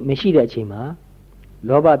တတိမရှိတဲ့အချိန်မှာ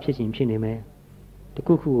လောဘဖြစ်ခြင်းဖြစ်နေမယ်တ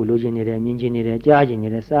ခုခုကိုလိုချင်နေတယ်မြင်ချင်နေတယ်ကြားချင်နေ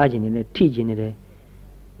တယ်စားချင်နေတယ်ထိချင်နေတယ်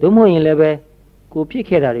သို့မဟုတ်ရင်လည်းပဲကိုဖြစ်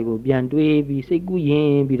ခဲ့တာတွေကိုပြန်တွေးပြီးစိတ်ကူးရ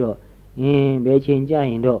င်ပြီးတော့ဘယ်ချိန်ကြ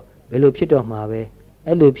ရင်တော့ဘယ်လိုဖြစ်တော့မှာပဲ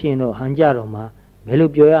အဲ့လိုဖြစ်ရင်တော့ဟန်ကြတော့မှာဘယ်လို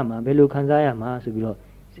ပြောရမှာဘယ်လိုခံစားရမှာဆိုပြီးတော့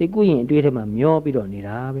စိတ်ကူးရင်အတွေးထဲမှာမျောပြီးတော့နေ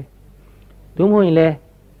တာပဲသို့မဟုတ်ရင်လည်း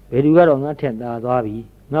ဘယ်သူကတော့ငါထက်သားသွားပြီ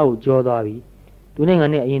ငါ့ကိုကြောသွားပြီသူနဲ့ငါ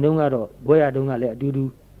နဲ့အရင်တုန်းကတော့ဘွဲရတုန်းကလည်းအတူတူ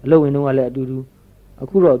အလုပ်ဝင်တုန်းကလည်းအတူတူအ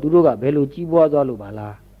ခုတော့သူတို့ကဘယ်လိုကြီးပွားသွားလို့ပါ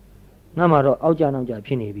လားငါမှတော့အောက်ကြနောက်ကြ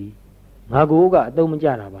ဖြစ်နေပြီငါကိုကအတုံးမကြ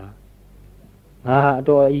တာပါငါဟာအ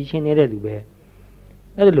တော်အကြီးချင်းနေတဲ့လူပဲ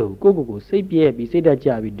အဲ့ဒါလို့ကိုစိတ်ပြဲပြီးစိတ်ဓာတ်ကျ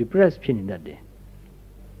ပြီး depress ဖြစ်နေတတ်တယ်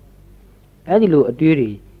အဲ့ဒီလိုအတွေးတွေ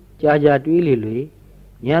ကြာတွေးလေ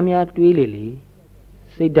များတွေးလေ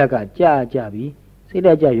စိတ်ဓာတ်ကကြပြီးစိတ်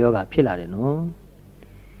ဓာတ်ကျယောဂဖြစ်လာတယ်နော်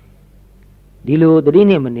ဒီလိုတတိ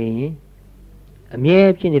နဲ့မနေရင်အမြဲ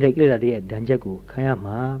ဖြစ်နေတဲ့ကိလေသာတွေရဲ့ဒဏ်ချက်ကိုခံရ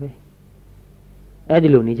မှာပဲအဲ့ဒီ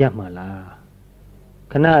လိုနေကြမှာလား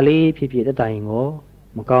ခဏလေးဖြစ်ဖြစ်တက်တိုင်ကို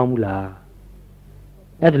မကောင်းဘူးလား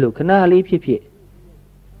အဲ့ဒီလိုခဏလေးဖြစ်ဖြစ်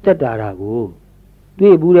တက်တာကို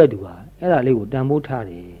တွေ့ဘူးတဲ့သူဟာအဲ့ဒါလေးကိုတန်ဖိုးထား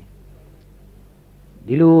တယ်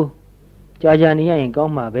ဒီလိုကြာနေရရင်ကော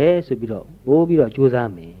င်းမှာပဲဆိုပြီးတော့ပိုးပြီးတော့ကြိုးစား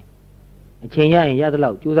မယ်အချိန်ရရင်ရသ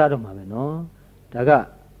လောက်ကြိုးစားတော့မှာပဲနော်ဒါက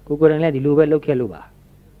ကိုယ်တိုင်လည်းဒီလိုပဲလုပ်ခဲ့လို့ပါ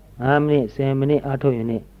5မိနစ်10မိနစ်အားထုတ်ရင်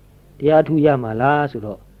လည်းတရားထူရမှာလားဆို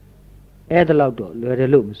တော့အဲ့ဒါလောက်တော့လွယ်တယ်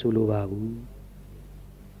လို့မဆိုလိုပါဘူး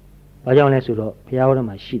ဘာကြောင့်လဲဆိုတော့ဘုရားဟောတဲ့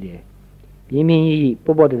မှာရှိတယ်ပြင်းပြင်းကြီး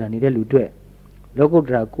ပေါ့တန်နေတဲ့လူတွေလောကုတ္တ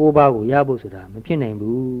ရာ6ပါးကိုရဖို့ဆိုတာမဖြစ်နိုင်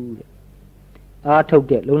ဘူးတဲ့အားထုတ်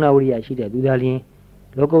တဲ့လုံလဝိရိယရှိတဲ့သူသားလျင်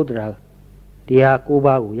လောကုတ္တရာတရား6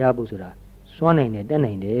ပါးကိုရဖို့ဆိုတာစွမ်းနိုင်တယ်တက်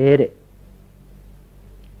နိုင်တယ်တဲ့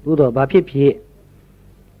သို့တော့ဘာဖြစ်ဖြစ်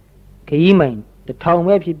ခရီးမိုင်1000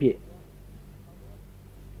ပဲဖြစ်ဖြစ်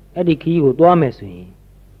အဲ့ဒီခရီးကိုသွားမယ်ဆိုရင်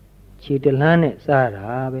ခြေတလန်းနဲ့စားတာ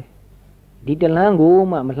ပဲဒီတလန်းကို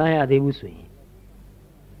မှမလှမ်းရသေးဘူးဆိုရင်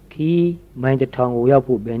ခီးမိုင်1000ကိုရောက်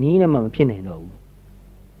ဖို့ဘယ်နည်းနဲ့မှမဖြစ်နိုင်တော့ဘူး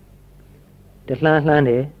တလှမ်း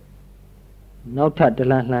တယ်နောက်ထပ်တ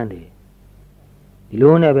လှမ်းတယ်ဒီ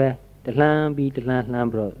လိုနဲ့ပဲတလှမ်းပြီးပြီး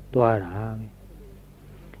တော့သွားတာပဲ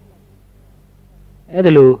အဲ့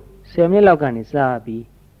ဒါလို့10မိနစ်လောက်ကနေစပြီး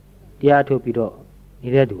တရားထုတ်ပြီးတော့နေ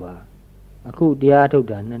တဲ့သူဟာအခုတရားထုတ်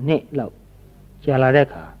တာ2နှစ်လောက်ကြာလာတဲ့အ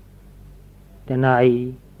ခါတနာရီ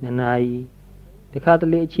2နာရီတခါတ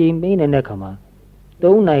လေအချိန်ပေးနေတဲ့အခါမှာ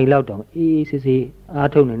3နာရီလောက်တောင်အေးဆေးဆေးအား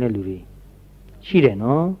ထုတ်နေတဲ့လူတွေရှိတယ်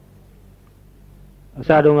နော်အ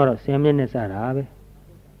စားတုန်းကတော့10မိနစ်နဲ့စတာပဲ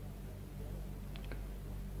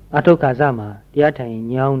အားထုတ်ခါစမှာတရားထိုင်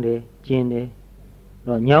ညောင်းတယ်ကျင်တယ်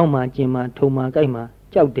တော့ညောင်းမှကျင်မှထုံမှကြိုက်မှ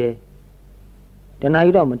ကြောက်တယ်တနာရီ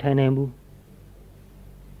တော့မထိုင်နိုင်ဘူး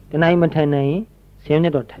တနာရီမထိုင်နိုင်ရင်10မိန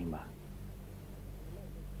စ်တော့ထိုင်ပါ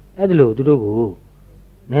အဲ့ဒါလို့သူတို့ကို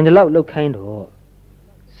နိုင်တယ်လောက်လှုပ်ခိုင်းတော့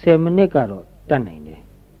10မိနစ်ကတော့တတ်နိုင်တယ်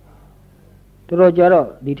တော်တော်ကြာတော့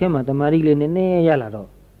ဒီထက်မှတမာရီလေးနည်းနည်းရလာတော့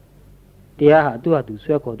တရားဟာသူ့ဟာသူ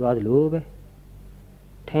ဆွဲခေါ်သွားသလိုပဲ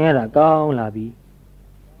ထိုင်ရတာကောင်းလာပြီ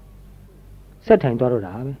ဆက်ထိုင်သွားတော့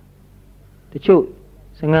တာပဲတချို့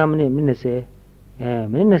15မိနစ်မိနစ်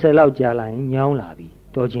20မိနစ်20လောက်ကြာလာရင်ညောင်းလာပြီ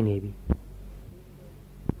တော်ကျင်နေပြီ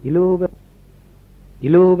ဒီလို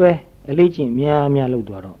ပဲအလေးကျင့်များလုပ်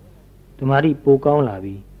သွားတော့တမာရီပိုကောင်းလာ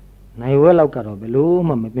ပြီနိုင်ဝဲလောက်ကတော့ဘယ်လို့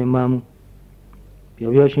မှမပင်ပန်းဘူး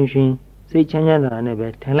ပျော်ရွှင်စိတ်ချမ်းသာနဲ့ပဲ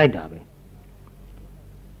ထိုင်လိုက်တာပဲ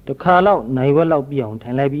တခါလောက်နိုင်ဝက်လောက်ပြအောင်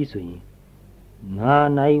ထိုင်လိုက်ပြီးဆိုရင်ငါ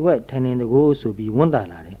နိုင်ဝက်ထိုင်နေတကိုးဆိုပြီးဝန်တာ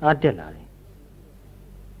လာတယ်အားတက်လာတယ်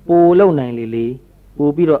ပိုလုံနိုင်လေပို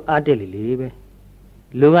ပြီးတော့အားတက်လေပဲ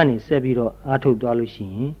လူကနေဆက်ပြီးတော့အားထုတ်သွားလို့ရှိ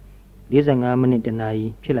ရင်45မိနစ်တနာရီ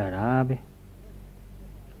ဖြစ်လာတာပဲ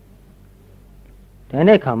ဒါ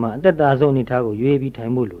နဲ့ခါမှာအသက်တာဆုံးအနေထားကိုရွေးပြီးထို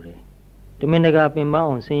င်ဖို့လိုတယ်တမင်တကာပင်ပန်း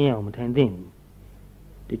အောင်ဆင်းရဲအောင်မထိုင်သင့်ဘူး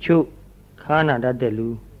တချို့ခါနာတတ်တဲ့လူ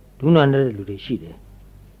ဒုနာတတ်တဲ့လူတွေရှိတယ်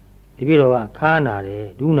ဒီပြတော့ကခါနာတယ်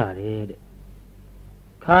ဒုနာတယ်တဲ့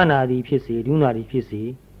ခါနာသည်ဖြစ်စေဒုနာသည်ဖြစ်စေ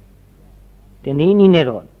တနည်းနည်းနဲ့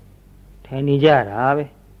တော့ထိုင်နေကြတာပဲအဲ့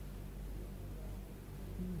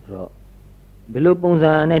တော့ဘယ်လိုပုံ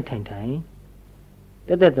စံနဲ့ထိုင်တ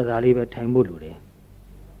က်တာလေးပဲထိုင်ဖို့လိုတယ်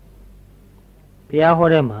ဘုရားဟော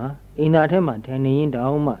တဲ့မှာအိမ်သာထဲမှာထိုင်နေရင်တော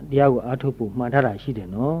င်မှတရားကိုအားထုတ်ဖို့မှားထားတာရှိတယ်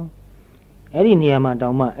နော်အဲ့ဒီနေရာမှာတော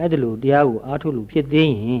င်မှအဲ့ဒါလိုတရားကိုအားထုတ်လို့ဖြစ်သေး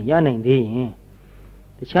ရင်ရနိုင်သေးရင်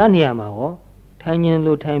တခြားနေရာမှာဟောထိုင်ရင်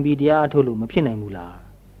လို့ထိုင်ပြီးတရားအားထုတ်လို့မဖြစ်နိုင်ဘူးလား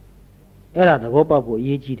အဲ့ဒါသဘောပေါက်ဖို့အ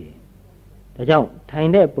ရေးကြီးတယ်ဒါကြောင့်ထိုင်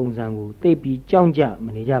တဲ့ပုံစံကိုသိပြီးကြောင်းကြမ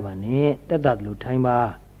နေကြပါနဲ့တက်တာလို့ထိုင်ပါ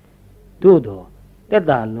သို့တော့တက်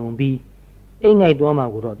တာလွန်ပြီးအိမ်ငိုက်သွားမှ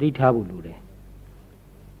ကိုတော့သိထားဖို့လိုတယ်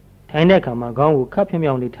ထိုင်တဲ့အခါမှာခေါင်းကိုခပ်ဖြောင်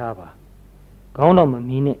ဖြောင်လေးထားပါခေါင်းတော့မ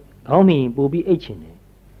မီးနဲ့ခေါင်းမီးပို့ပြီးအိတ်ချင်တယ်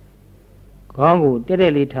ခေါင်းကိုတ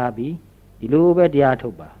က်လေးထားပြီးဒီလိုပဲတရားထု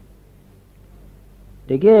တ်ပါတ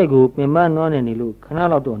ကယ်ကိုပင်မနွားနေလို့ခဏ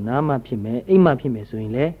လောက်တော့နားမှဖြစ်မယ်အိမ်မှဖြစ်မယ်ဆိုရ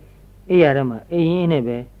င်လေအိမ်ရတဲ့မှာအိမ်ရင်းနဲ့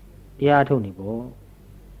ပဲတရားထုတ်နေပေါ့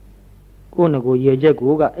ကိုယ့်ငကိုရည်ချက်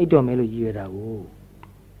ကိုကအိတ်တော်မယ်လို့ရည်ရတာကို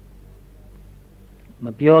မ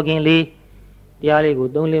ပြောခင်လေးတရားလေးကို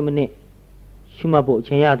3-4မိနစ်ရှုမှတ်ဖို့အ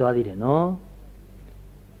ချိန်ရသွားသေးတယ်နော်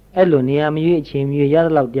အဲ့လိုနေရာမရွေးအချိန်မရွေးရ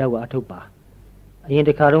တဲ့လောက်တရားကိုအထုတ်ပါအရင်တ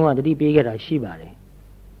စ်ခါတော့ကတတိပေးခဲ့တာရှိပါတယ်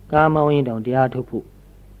ကာမဝိညာဉ်တောင်တရားထုတ်ဖို့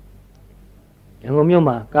ရန်ကုန်မြို့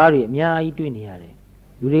မှာကားတွေအများကြီးတွေ့နေရတယ်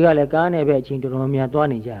လူတွေကလည်းကားနဲ့ပဲအချိန်တော်တော်များသွား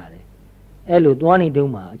နေကြရတယ်အဲ့လိုသွားနေတု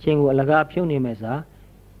န်းမှာအချိန်ကိုအလကားဖြုံးနေမဲ့စား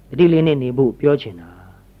တတိလေးနဲ့နေဖို့ပြောချင်တာ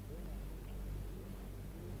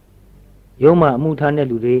ရုံးမှာအမှုထားတဲ့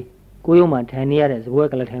လူတွေကိုရုံးမှာထိုင်နေရတဲ့ဇပွဲ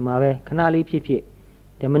ကလထိုင်မှာပဲခဏလေးဖြစ်ဖြစ်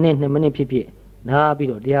10မိနစ်2မိနစ်ဖြစ်ဖြစ်နားပြီး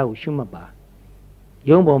တော့တရားကိုရှုမှတ်ပါ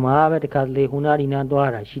ရုံးပေါ်မှာပဲတခါတလေဟိုနာဒီနာသွား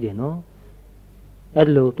တာရှိတယ်နော်အဲ့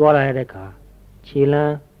လိုသွားလာရတဲ့အခါခြေလ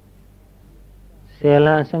မ်း10လ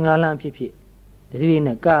မ်း15လမ်းဖြစ်ဖြစ်တတိလေး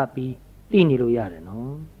နဲ့ကပြီးတိနေလို့ရတယ်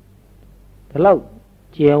နော်ဒါလောက်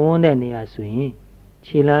ကျေဝန်းတဲ့နေရာဆိုရင်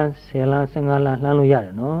ခြေလမ်း10လမ်း15လမ်းလှမ်းလို့ရတ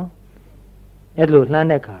ယ်နော်အဲ့လိုလှမ်း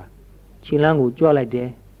တဲ့အခါခြေလမ်းကိုကြွလိုက်တယ်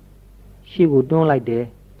ရှေ့ကိုတွန်းလိုက်တယ်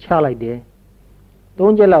ချလိုက်တယ်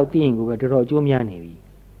3ချက်လောက်တည်ရင်ကိုပဲတော်တော်အကျိုးများနေပြီ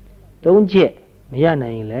3ချက်မရနို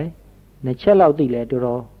င်ရင်လည်း2ချက်လောက်တည်လဲတော်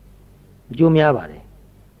တော်အကျိုးများပါတယ်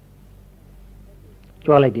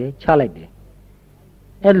ကြွလိုက်တယ်ချလိုက်တယ်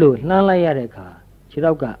အဲ့လိုလှမ်းလိုက်ရတဲ့အခါခြေ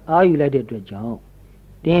ထောက်ကအာယူလိုက်တဲ့အတွက်ကြောင့်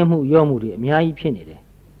တင်းမှုရော့မှုတွေအများကြီးဖြစ်နေတယ်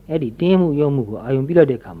အဲ့ဒီတင်းမှုရော့မှုကိုအာယုံပြလိုက်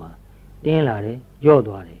တဲ့အခါမှာတင်းလာတယ်ရော့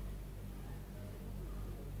သွားတယ်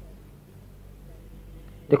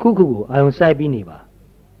တခုခုကိုအာယုံစိုက်ပြီးနေပါ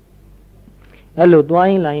အဲ့လိုသွား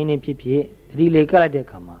ရင်လာရင်နဲ့ဖြစ်ဖြစ်တတိလေကလိုက်တဲ့အ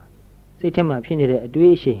ခါမှာစိတ်ထဲမှာဖြစ်နေတဲ့အ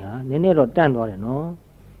တွေးအရှိန်ဟာနည်းနည်းတော့တန့်သွားတယ်နော်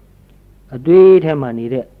အတွေးထဲမှာနေ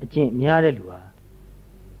တဲ့အကျင့်များတဲ့လူဟာ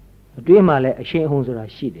အတွေးမှာလည်းအရှိန်အဟုန်ဆိုတာ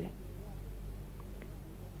ရှိတယ်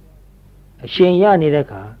အရှိန်ရနေတဲ့အ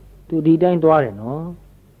ခါသူဒီတိုင်းသွားတယ်နော်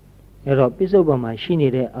အဲ့တော့ပြစ္ဆုတ်ပေါ်မှာရှိနေ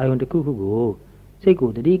တဲ့အာယုံတစ်ခုခုကိုစိတ်ကို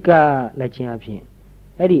တတိကလိုက်ခြင်းအဖြစ်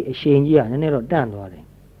အဲ့ဒီအရှိန်ကြီးကနည်းနည်းတော့တန့်သွားတယ်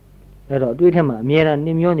အဲ့တော့အတွေးထဲမှာအမြဲတမ်း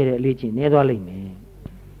နှမျောနေတဲ့အလေးချင်းနေသွားလိမ့်မယ်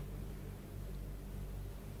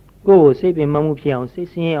ကိုယ့်ကိုစိတ်ပင်မမှုဖြစ်အောင်စိတ်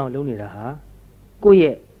ဆင်းရဲအောင်လုပ်နေတာဟာကိုယ့်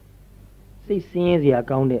ရဲ့စိတ်ဆင်းရဲစရာ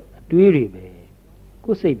ကောင်းတဲ့အတွေးတွေပဲ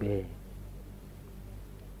ကိုယ်စိတ်ပဲ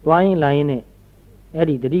သွားရင်လာရင်နဲ့အဲ့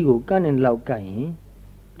ဒီတတိကိုကန့်နေလောက်ကန့်ရင်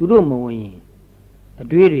သူတို့မဝင်ရင်အ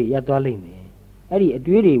တွေးတွေရပ်သွားလိမ့်မယ်အဲ့ဒီအ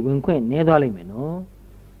တွေးတွေဝင်ခွင့်နည်းသွားလိမ့်မယ်နော်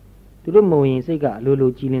သူတို့မဝင်ရင်စိတ်ကအလို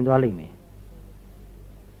လိုကြည်လင်သွားလိမ့်မယ်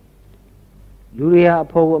လူတွေဟာအ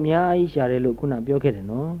ဖို့ကိုအများကြီးရှာတယ်လို့ခုနပြောခဲ့တယ်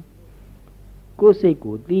နော်ကိုယ်စိတ်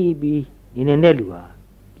ကိုတီးပြီးနေနေတဲ့လူဟာ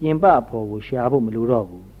ပြင်ပအဖို့ကိုရှာဖို့မလိုတော့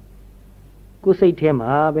ဘူးကိုယ်စိတ်ထဲ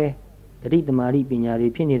မှာပဲတတိတမာတိပညာတွေ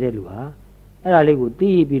ဖြစ်နေတဲ့လူဟာအဲ့ဒါလေးကို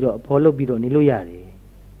တီးပြီးတော့အဖို့လုပ်ပြီးတော့နေလို့ရတယ်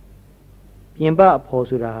ပြင်ပအဖို့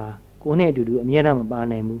ဆိုတာကိုယ်နဲ့အတူတူအမြဲတမ်းမပါ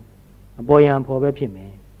နိုင်ဘူးအပေါ်ယံဖို့ပဲဖြစ်မ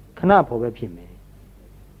ယ်ခဏဖို့ပဲဖြစ်မယ်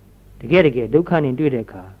တကယ်ဒုက္ခနဲ့တွေ့တဲ့အ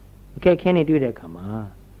ခါအခက်ခဲနဲ့တွေ့တဲ့အခါမှာ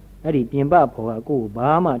အဲ့ဒီပြင်ပဖို့ကကိုယ်ကိုဘာ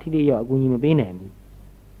မှထိထိရောက်အကူအညီမပေးနိုင်ဘူး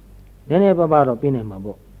နည်းနည်းပါးပါးတော့ပေးနိုင်မှာ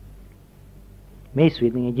ပေါ့မိတ်ဆွေ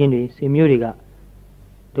တငယ်ချင်းတွေဆွေမျိုးတွေက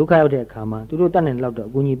ဒုက္ခရောက်တဲ့အခါမှာသူတို့တတ်နိုင်တဲ့လောက်တော့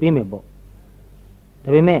အကူအညီပေးမယ်ပေါ့ဒါ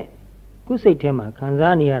ပေမဲ့ကိုယ်စိတ်ထဲမှာခံ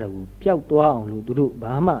စားနေရတာကိုပျောက်သွားအောင်လို့သူတို့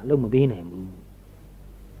ဘာမှလုပ်မပေးနိုင်ဘူး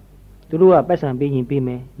သူတို့ကပတ်စံပေးရင်ပေးမ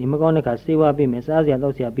ယ်နေမကောင်းတဲ့ခါစေဝါပေးမယ်စားစရာတော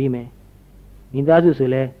က်စရာပေးမယ်မိသားစုဆို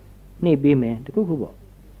လဲနှိပ်ပေးမယ်တခုခုပေါ့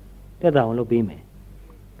တက်တာအောင်လုပ်ပေးမယ်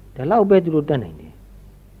ဒါလောက်ပဲသူတို့တတ်နိုင်တယ်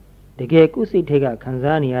တကယ်ကိုယ်စိတ်ထဲကခံ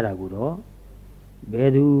စားနေရတာကိုတော့ဘယ်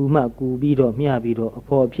သူမှကူပြီးတော့မျှပြီးတော့အ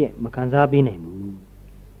ဖို့အဖြစ်မခံစားပေးနိုင်ဘူး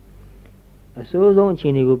အဆိုးဆုံးအခြေ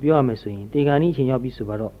အနေကိုပြောရမယ်ဆိုရင်တေဂာနီအချိန်ရောက်ပြီဆို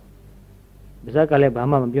တော့ပါးစပ်ကလည်းဘာ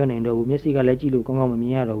မှမပြောနိုင်တော့ဘူးမျက်စိကလည်းကြည့်လို့ကောင်းကောင်းမမြ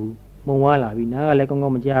င်ရတော့ဘူးမှုံဝါလာပြီနားကလည်းကောင်းကော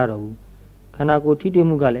င်းမကြားရတော့ဘူးခန္ဓာကိုယ်ထိတွေ့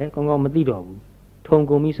မှုကလည်းကောင်းကောင်းမသိတော့ဘူးထုံ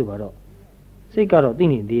ကုန်ပြီဆိုတော့စိတ်ကတော့သိ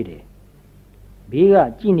နေသေးတယ်ဘေးက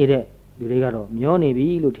ကြည့်နေတဲ့လူတွေကတော့မျောနေပြီ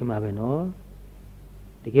လို့ထင်ပါပဲနော်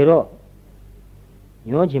တကယ်တော့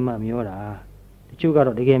မျောချင်မှမျောတာတချို့က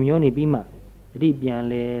တော့တကယ်မျောနေပြီးမှတတိပြန်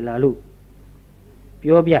လဲလာလို့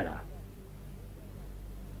ပြောပြတာ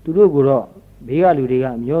သူတို့ကတော့ဘေးကလူတွေက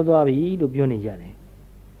မျောသွားပြီလို့ပြောနေကြတယ်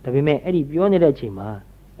ဒါပေမဲ့အဲ့ဒီပြောနေတဲ့အချိန်မှာ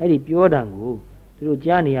အဲ့ဒီပြောတံကိုသူတို့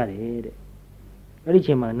ကြားနေရတယ်တဲ့အဲ့ဒီအ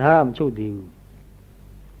ချိန်မှာနားကမချုပ်သေးဘူး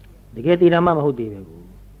တကယ်တည်တာမှမဟုတ်သေးပဲကို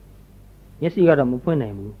မျက်စိကတော့မဖွင့်နို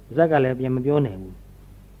င်ဘူးပါးစပ်ကလည်းပြန်မပြောနိုင်ဘူး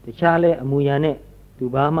တခြားလဲအမူအရာနဲ့သူ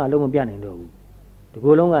ဘာမှအလုံးမပြနိုင်တော့ဘူးဒီ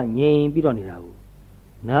ကိုယ်လုံးကငြိမ်ပြီးတော့နေတာကို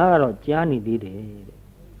နားကတော့ကြားနေသေးတယ်တဲ့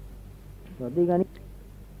ဆိုတော့ဒီကနေ့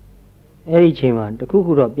အဲ့ဒီအချိန်မှာတခု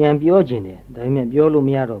ခုတော့ပြန်ပြောခြင်းတယ်ဒါပေမဲ့ပြောလို့မ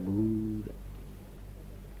ရတော့ဘူးတဲ့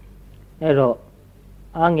အဲ့တော့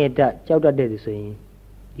အာငေတကြောက်တတ်တဲ့သူဆိုရင်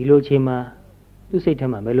ဒီလိုအချိန်မှာသူ့စိတ်ထဲ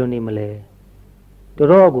မှာဘယ်လိုနေမလဲတော်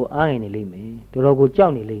တော်ကိုအားငယ်နေလိမ့်မယ်တော်တော်ကိုကြော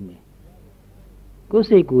က်နေလိမ့်မယ်ကိုယ်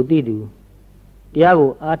စိတ်ကိုသိသူတရား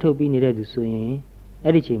ကိုအားထုတ်ပြီးနေတဲ့သူဆိုရင်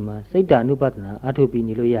အဲ့ဒီချိန်မှာစိတ်ဓာနုပဒနာအားထုတ်ပြီး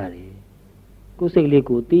နေလို့ရတယ်ကိုယ်စိတ်လေး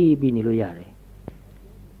ကိုသိပြီးနေလို့ရတယ်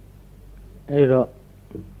အဲ့တော့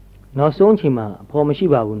နောက်ဆုံးချိန်မှာအဖို့မရှိ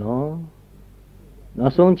ပါဘူးနော်နော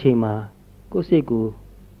က်ဆုံးချိန်မှာ ကိုစိတ်ကို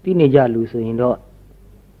သိနေကြလူဆိုရင်တော့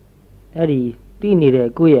အဲ့ဒီသိနေတဲ့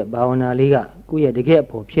ကိုယ့်ရဲ့ဘာဝနာလေးကကိုယ့်ရဲ့တကယ်အ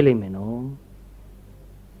ဖို့ဖြစ်လိမ့်မယ်နော်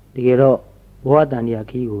တကယ်တော့ဘဝတန်တရား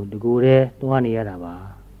ခီးကိုတကူတည်းတွားနေရတာပါ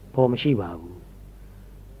ဖို့မရှိပါဘူး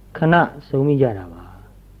ခဏဆုံးမိကြတာပါ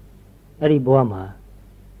အဲ့ဒီဘဝမှာ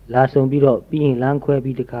လာဆုံးပြီးတော့ပြီးရင်လမ်းခွဲ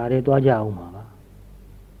ပြီးတခါတည်းတွားကြအောင်ပါ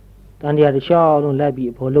တန်တရားတစ်လျှောက်လုံးလိုက်ပြီး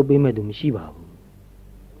အဖို့လုပ်ပေးမဲ့သူမရှိပါဘူး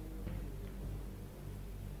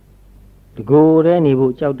တကူတည်းနေ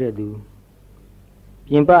ဖို့ကြောက်တဲ့သူ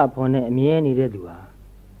ပြင်ပအဖို့နဲ့အမြဲနေတဲ့သူဟာ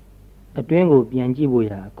အတွင်းကိုပြန်ကြည့်ဖို့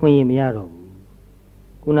ရာအခွင့်အရေးမရတော့ဘူး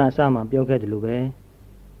ခုနအစမှပြောခဲ့တယ်လို့ပဲ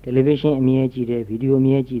တယ်လီဗီရှင်းအမြဲကြည့်တယ်ဗီဒီယိုအ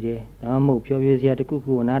မြဲကြည့်တယ်ဒါမှမဟုတ်ဖြောပြစရာတစ်ခု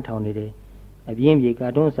ခုကိုနားထောင်နေတယ်အပြင်းပြေကာ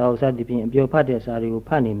တွန်းစာအုပ်စသဖြင့်အပျော်ဖတ်တဲ့စာတွေကိုဖ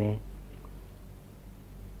တ်နေမယ်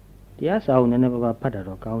တရားစာအုပ်နည်းနည်းပါးပါးဖတ်တာ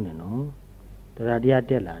တော့ကောင်းတယ်နော်တရားတရား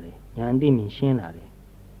တက်လာတယ်ဉာဏ်အသိမြင်ရှင်းလာတယ်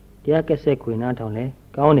တရားကက်ဆက်ခွေနားထောင်လဲ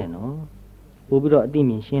ကောင်းတယ်နော်ပို့ပြီးတော့အသိ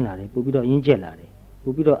မြင်ရှင်းလာတယ်ပို့ပြီးတော့ရင်းကျက်လာတယ်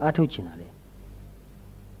ပို့ပြီးတော့အားထုတ်ချင်လာတယ်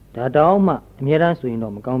ဒါတောင်မှအများအားဆိုရင်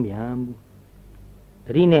တော့မကောင်းပြန်ဘူးတ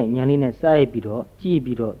တိနဲ့ဉာဏ်လေးနဲ့စရိုက်ပြီးတော့ကြည့်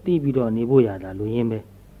ပြီးတော့သိပြီးတော့နေဖို့ရတာလူရင်းပဲ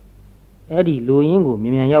အဲ့ဒီလူရင်းကိုမြ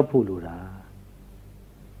န်မြန်ရောက်ဖို့လိုတာ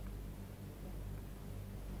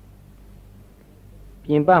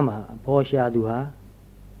ပြင်ပမှာအဖော်ရှာသူဟာ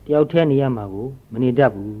တယောက်တည်းနေရမှာကိုမနေတ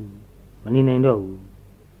တ်ဘူးမနေနိုင်တော့ဘူး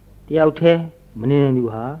တယောက်တည်းမနေနိုင်သူ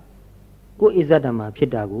ဟာကိုယ်အစ္ဆဒမှာဖြစ်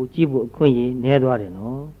တာကိုကြည့်ဖို့အခွင့်အရေးနည်းသွားတယ်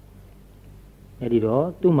နော်အဲ့ဒီတော့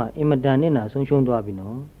သူ့မှာအင်မတန်နဲ့နာဆုံးရှုံးသွားပြီ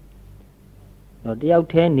နော်တော့တယောက်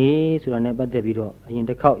တည်းနေဆိုတာနဲ့ပတ်သက်ပြီးတော့အရင်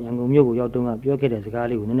တစ်ခေါက်ရန်ကုန်မြို့ကိုရောက်တုန်းကပြောခဲ့တဲ့စကား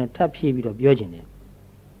လေးကိုနည်းနည်းထပ်ဖြည့်ပြီးတော့ပြောချင်တယ်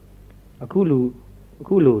အခု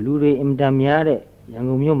လိုလူတွေအင်မတန်များတဲ့ရန်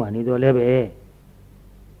ကုန်မြို့မှာနေတော့လဲပဲ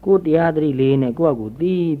ကိုယ်တရားသတိလေးနဲ့ကိုယ့်အကူ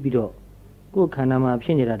သိပြီးတော့ကိုယ်ခန္ဓာမှာဖြ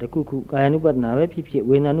စ်နေတာတခုခုကာယ ानु ပတ္တနာပဲဖြစ်ဖြစ်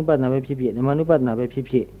ဝေဒနာ ानु ပတ္တနာပဲဖြစ်ဖြစ်ဓမ္မ ानु ပတ္တနာပဲဖြစ်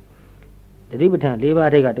ဖြစ်တတိပဋ္ဌာန်၄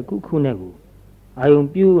ပါးတည်းကတခုခုနဲ့ကိုအာယုံ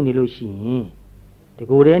ပြုနေလို့ရှိရင်တ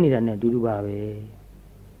ကိုယ်တည်းနေတာနဲ့အတူတူပါပဲ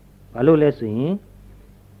ဘာလို့လဲဆိုရင်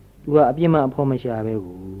သူကအပြစ်မှအဖို့မရှာပဲ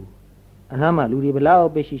ကိုအနားမှာလူတွေဘလောက်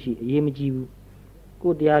ပဲရှိအရေးမကြီးဘူး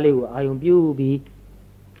ကိုယ်တရားလေးကိုအာယုံပြုပြီး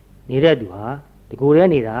နေတဲ့သူဟာတကိုယ်တ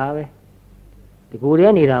ည်းနေတာပဲတကူတ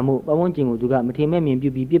ည်းနေတာမို့ပဝန်းကျင်ကိုသူကမထင်မဲ့မြင်ပြု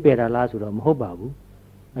ပြီးပြစ်ပယ်တာလားဆိုတော့မဟုတ်ပါဘူး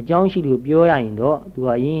အကြောင်းရှိလို့ပြောရရင်တော့သူက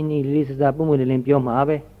ရင်းနှီးလေးစစားပုံမွေလင်းပြောမှာ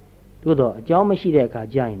ပဲသို့တော့အကြောင်းမရှိတဲ့အခါ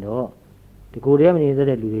ကြာရင်တော့တကူတည်းမနေတတ်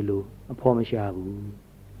တဲ့လူတွေလိုအဖို့မရှာဘူး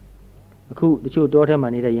အခုတချို့တောထဲမှာ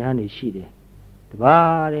နေတဲ့ယဟန်တွေရှိတယ်တ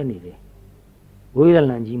ပါးတည်းနေတယ်ဝိရ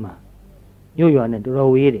လန်ကြီးမှာမြို့ရွာနဲ့တော်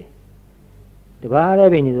တော်ဝေးတယ်တပါးတ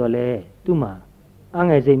ည်းပဲနေတော့လေသူ့မှာအင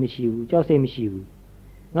ယ်စိတ်မရှိဘူးကြောက်စိတ်မရှိဘူး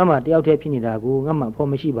ငါမှတယောက်တည်းဖြစ်နေတာကိုငါမှအဖို့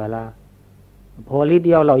မရှိပါလားအဖော်လေးတ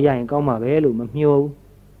ယောက်လောက်ရရင်ကောင်းမှာပဲလို့မမျှော်ဘူး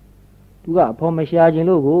သူကအဖော်မရှာခြင်း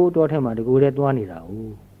လို့ကိုတောထဲမှာတကူတည်းသွားနေတာဟု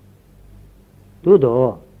တ်သို့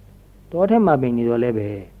တော့တောထဲမှာပင်နေတော့လည်းပဲ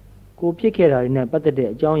ကိုဖြစ်ခဲ့တာတွေနဲ့ပတ်သက်တဲ့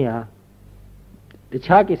အကြောင်းအရာတ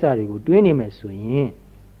ခြားကိစ္စတွေကိုတွေးနေမယ်ဆိုရင်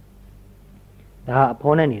ဒါအ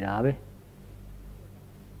ဖော်နဲ့နေတာပဲ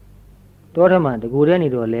တောထဲမှာတကူတည်းနေ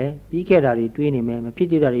တော့လဲပြီးခဲ့တာတွေတွေးနေမယ်မဖြစ်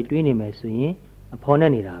သေးတာတွေတွေးနေမယ်ဆိုရင်အဖော်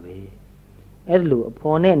နဲ့နေတာပဲအဲ့ဒါလို့အ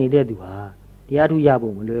ဖော်နဲ့နေတဲ့သူဟာတရားထုရ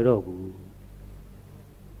ဖို့မလွယ်တော့ဘူး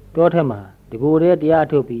တောထက်မှာတကူတည်းတရား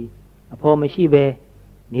ထုတ်ပြီးအဖော်မရှိပဲ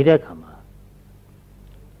နေတဲ့ခါမှာ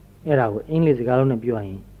အဲ့ဒါကိုအင်္ဂလိပ်စကားလုံးနဲ့ပြောရ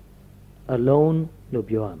င် alone လို့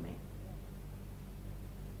ပြောရမယ်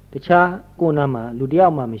တခြားကိုယ်နာမှာလူတယော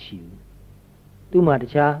က်မှမရှိဘူးသူ့မှာတ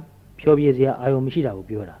ခြားဖြောပြစရာအာရုံမရှိတာကို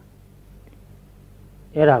ပြောတာ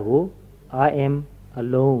အဲ့ဒါကို I am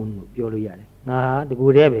alone လို့ပြောလို့ရတယ်ငါဟာတကူ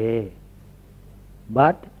တည်းပဲ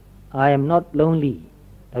but I am not lonely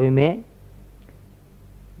ဒါပေမဲ့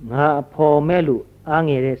ငါအဖော်မဲ့လို့အားင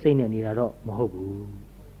ယ်တဲ့စိတ်နဲ့နေတာတော့မဟုတ်ဘူး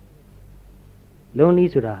lonely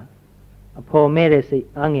ဆိုတာအဖော်မဲ့တဲ့စိတ်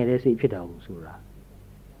အားငယ်တဲ့စိတ်ဖြစ်တာဘူးဆိုတာ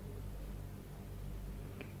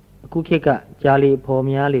အခုခေတ်ကကြားလေအဖော်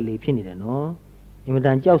များလေဖြစ်နေတယ်နော်အင်မတ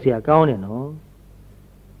န်ကြောက်စရာကောင်းတယ်နော်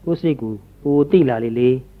ကိုယ်စိတ်ကိုပိုတိလာ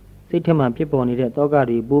လေစိတ်ထက်မှဖြစ်ပေါ်နေတဲ့တောက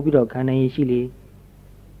တွေပိုးပြီးတော့ခံနိုင်ရရှိလေ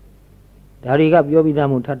ဒါတွေကပြောပြီးသား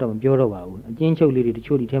မှထပ်တော့မပြောတော့ပါဘူးအကျဉ်းချုပ်လေးတွေတ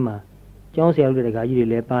ချို့ဒီထဲမှာကျောင်းဆရာတို့တကာကြီးတွေ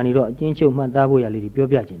လည်းပါနေတော့အကျဉ်းချုပ်မှတ်သားဖို့ရလေးတွေပြော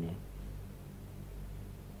ပြခြင်းတယ်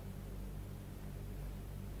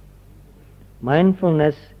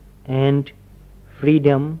mindfulness and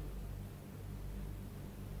freedom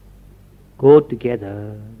go together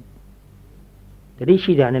တတိ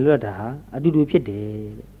ရှိတာနဲ့လွတ်တာဟာအတူတူဖြစ်တ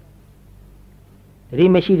ယ်တတိ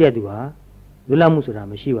မရှိတဲ့သူဟာလွတ်လပ်မှုဆိုတာ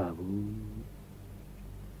မရှိပါဘူး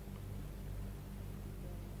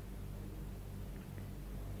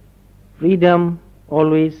freedom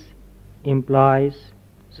always implies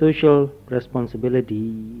social responsibility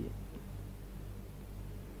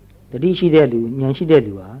တတိရှိတဲ့လူဉာဏ်ရှိတဲ့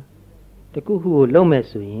လူဟာတခုခုကိုလုပ်မဲ့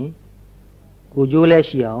ဆိုရင်ကိုကျိုးလဲ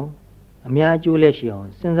ရှိအောင်အများကျိုးလဲရှိအောင်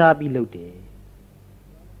စဉ်းစားပြီးလုပ်တယ်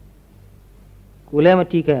ကိုလည်းမ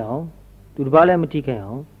ထိခိုက်အောင်သူတစ်ပါးလည်းမထိခိုက်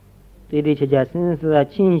အောင်တေးသေးချာချာစဉ်းစားစား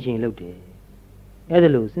ချင်းချင်းလုပ်တယ်အဲ့ဒါ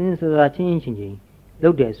လို့စဉ်းစားစားချင်းချင်းချင်းလု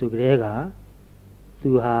ပ်တယ်ဆိုကြတဲ့က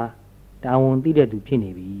သူဟာတာဝန်သိတဲ့သူဖြစ်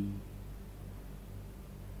နေပြီ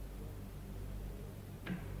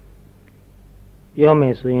ပြောမ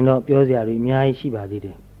ယ်ဆိုရင်တော့ပြောစရာတွေအများကြီးရှိပါသေးတ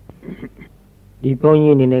ယ်ဒီဘုန်း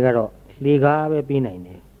ကြီးအနေနဲ့ကတော့လေကားပဲပေးနိုင်တ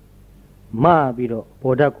ယ်မပြီးတော့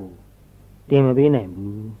ဘောဓာတ်ကိုတင်မပေးနိုင်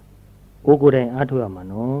ဘူးကိုယ်တိုင်အားထုတ်ရမှာ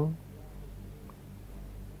နော်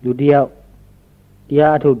လူတယောက်တ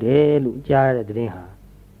ရားအထုတ်တယ်လို့ကြားရတဲ့သတင်းဟာ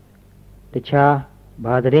တခြား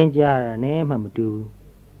ဘာသတင်းကြားရနဲ့မှမတူဘူး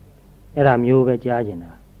အဲ့ဒါမျိုးပဲကြားကျင်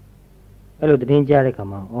တာအဲ့လိုသတင်းကြားတဲ့ခါ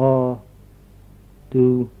မှာဩသူ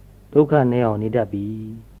ဒုက္ခနဲ့အောင်နေတတ်ပြီ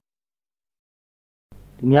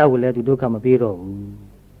သူများကလည်းသူဒုက္ခမပေးတော့ဘူး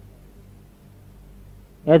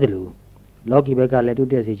အဲ့ဒါလို့လောကီဘက်ကလည်းတိုး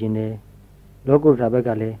တက်စေခြင်းနဲ့လောကုတ္တရာဘက်က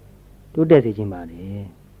လည်းတိုးတက်စေခြင်းပါတယ်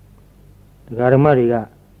တရားဓမ္မတွေက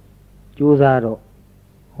ကြိုးစားတော့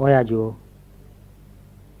ဟောရကြိုး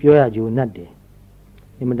ပြောရကြိုးနှက်တယ်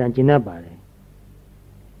အင်မတန်ကျဉ်းတတ်ပါတယ်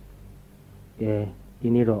ကဲဒီ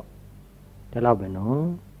နေ့တော့ဒီလောက်ပဲနော်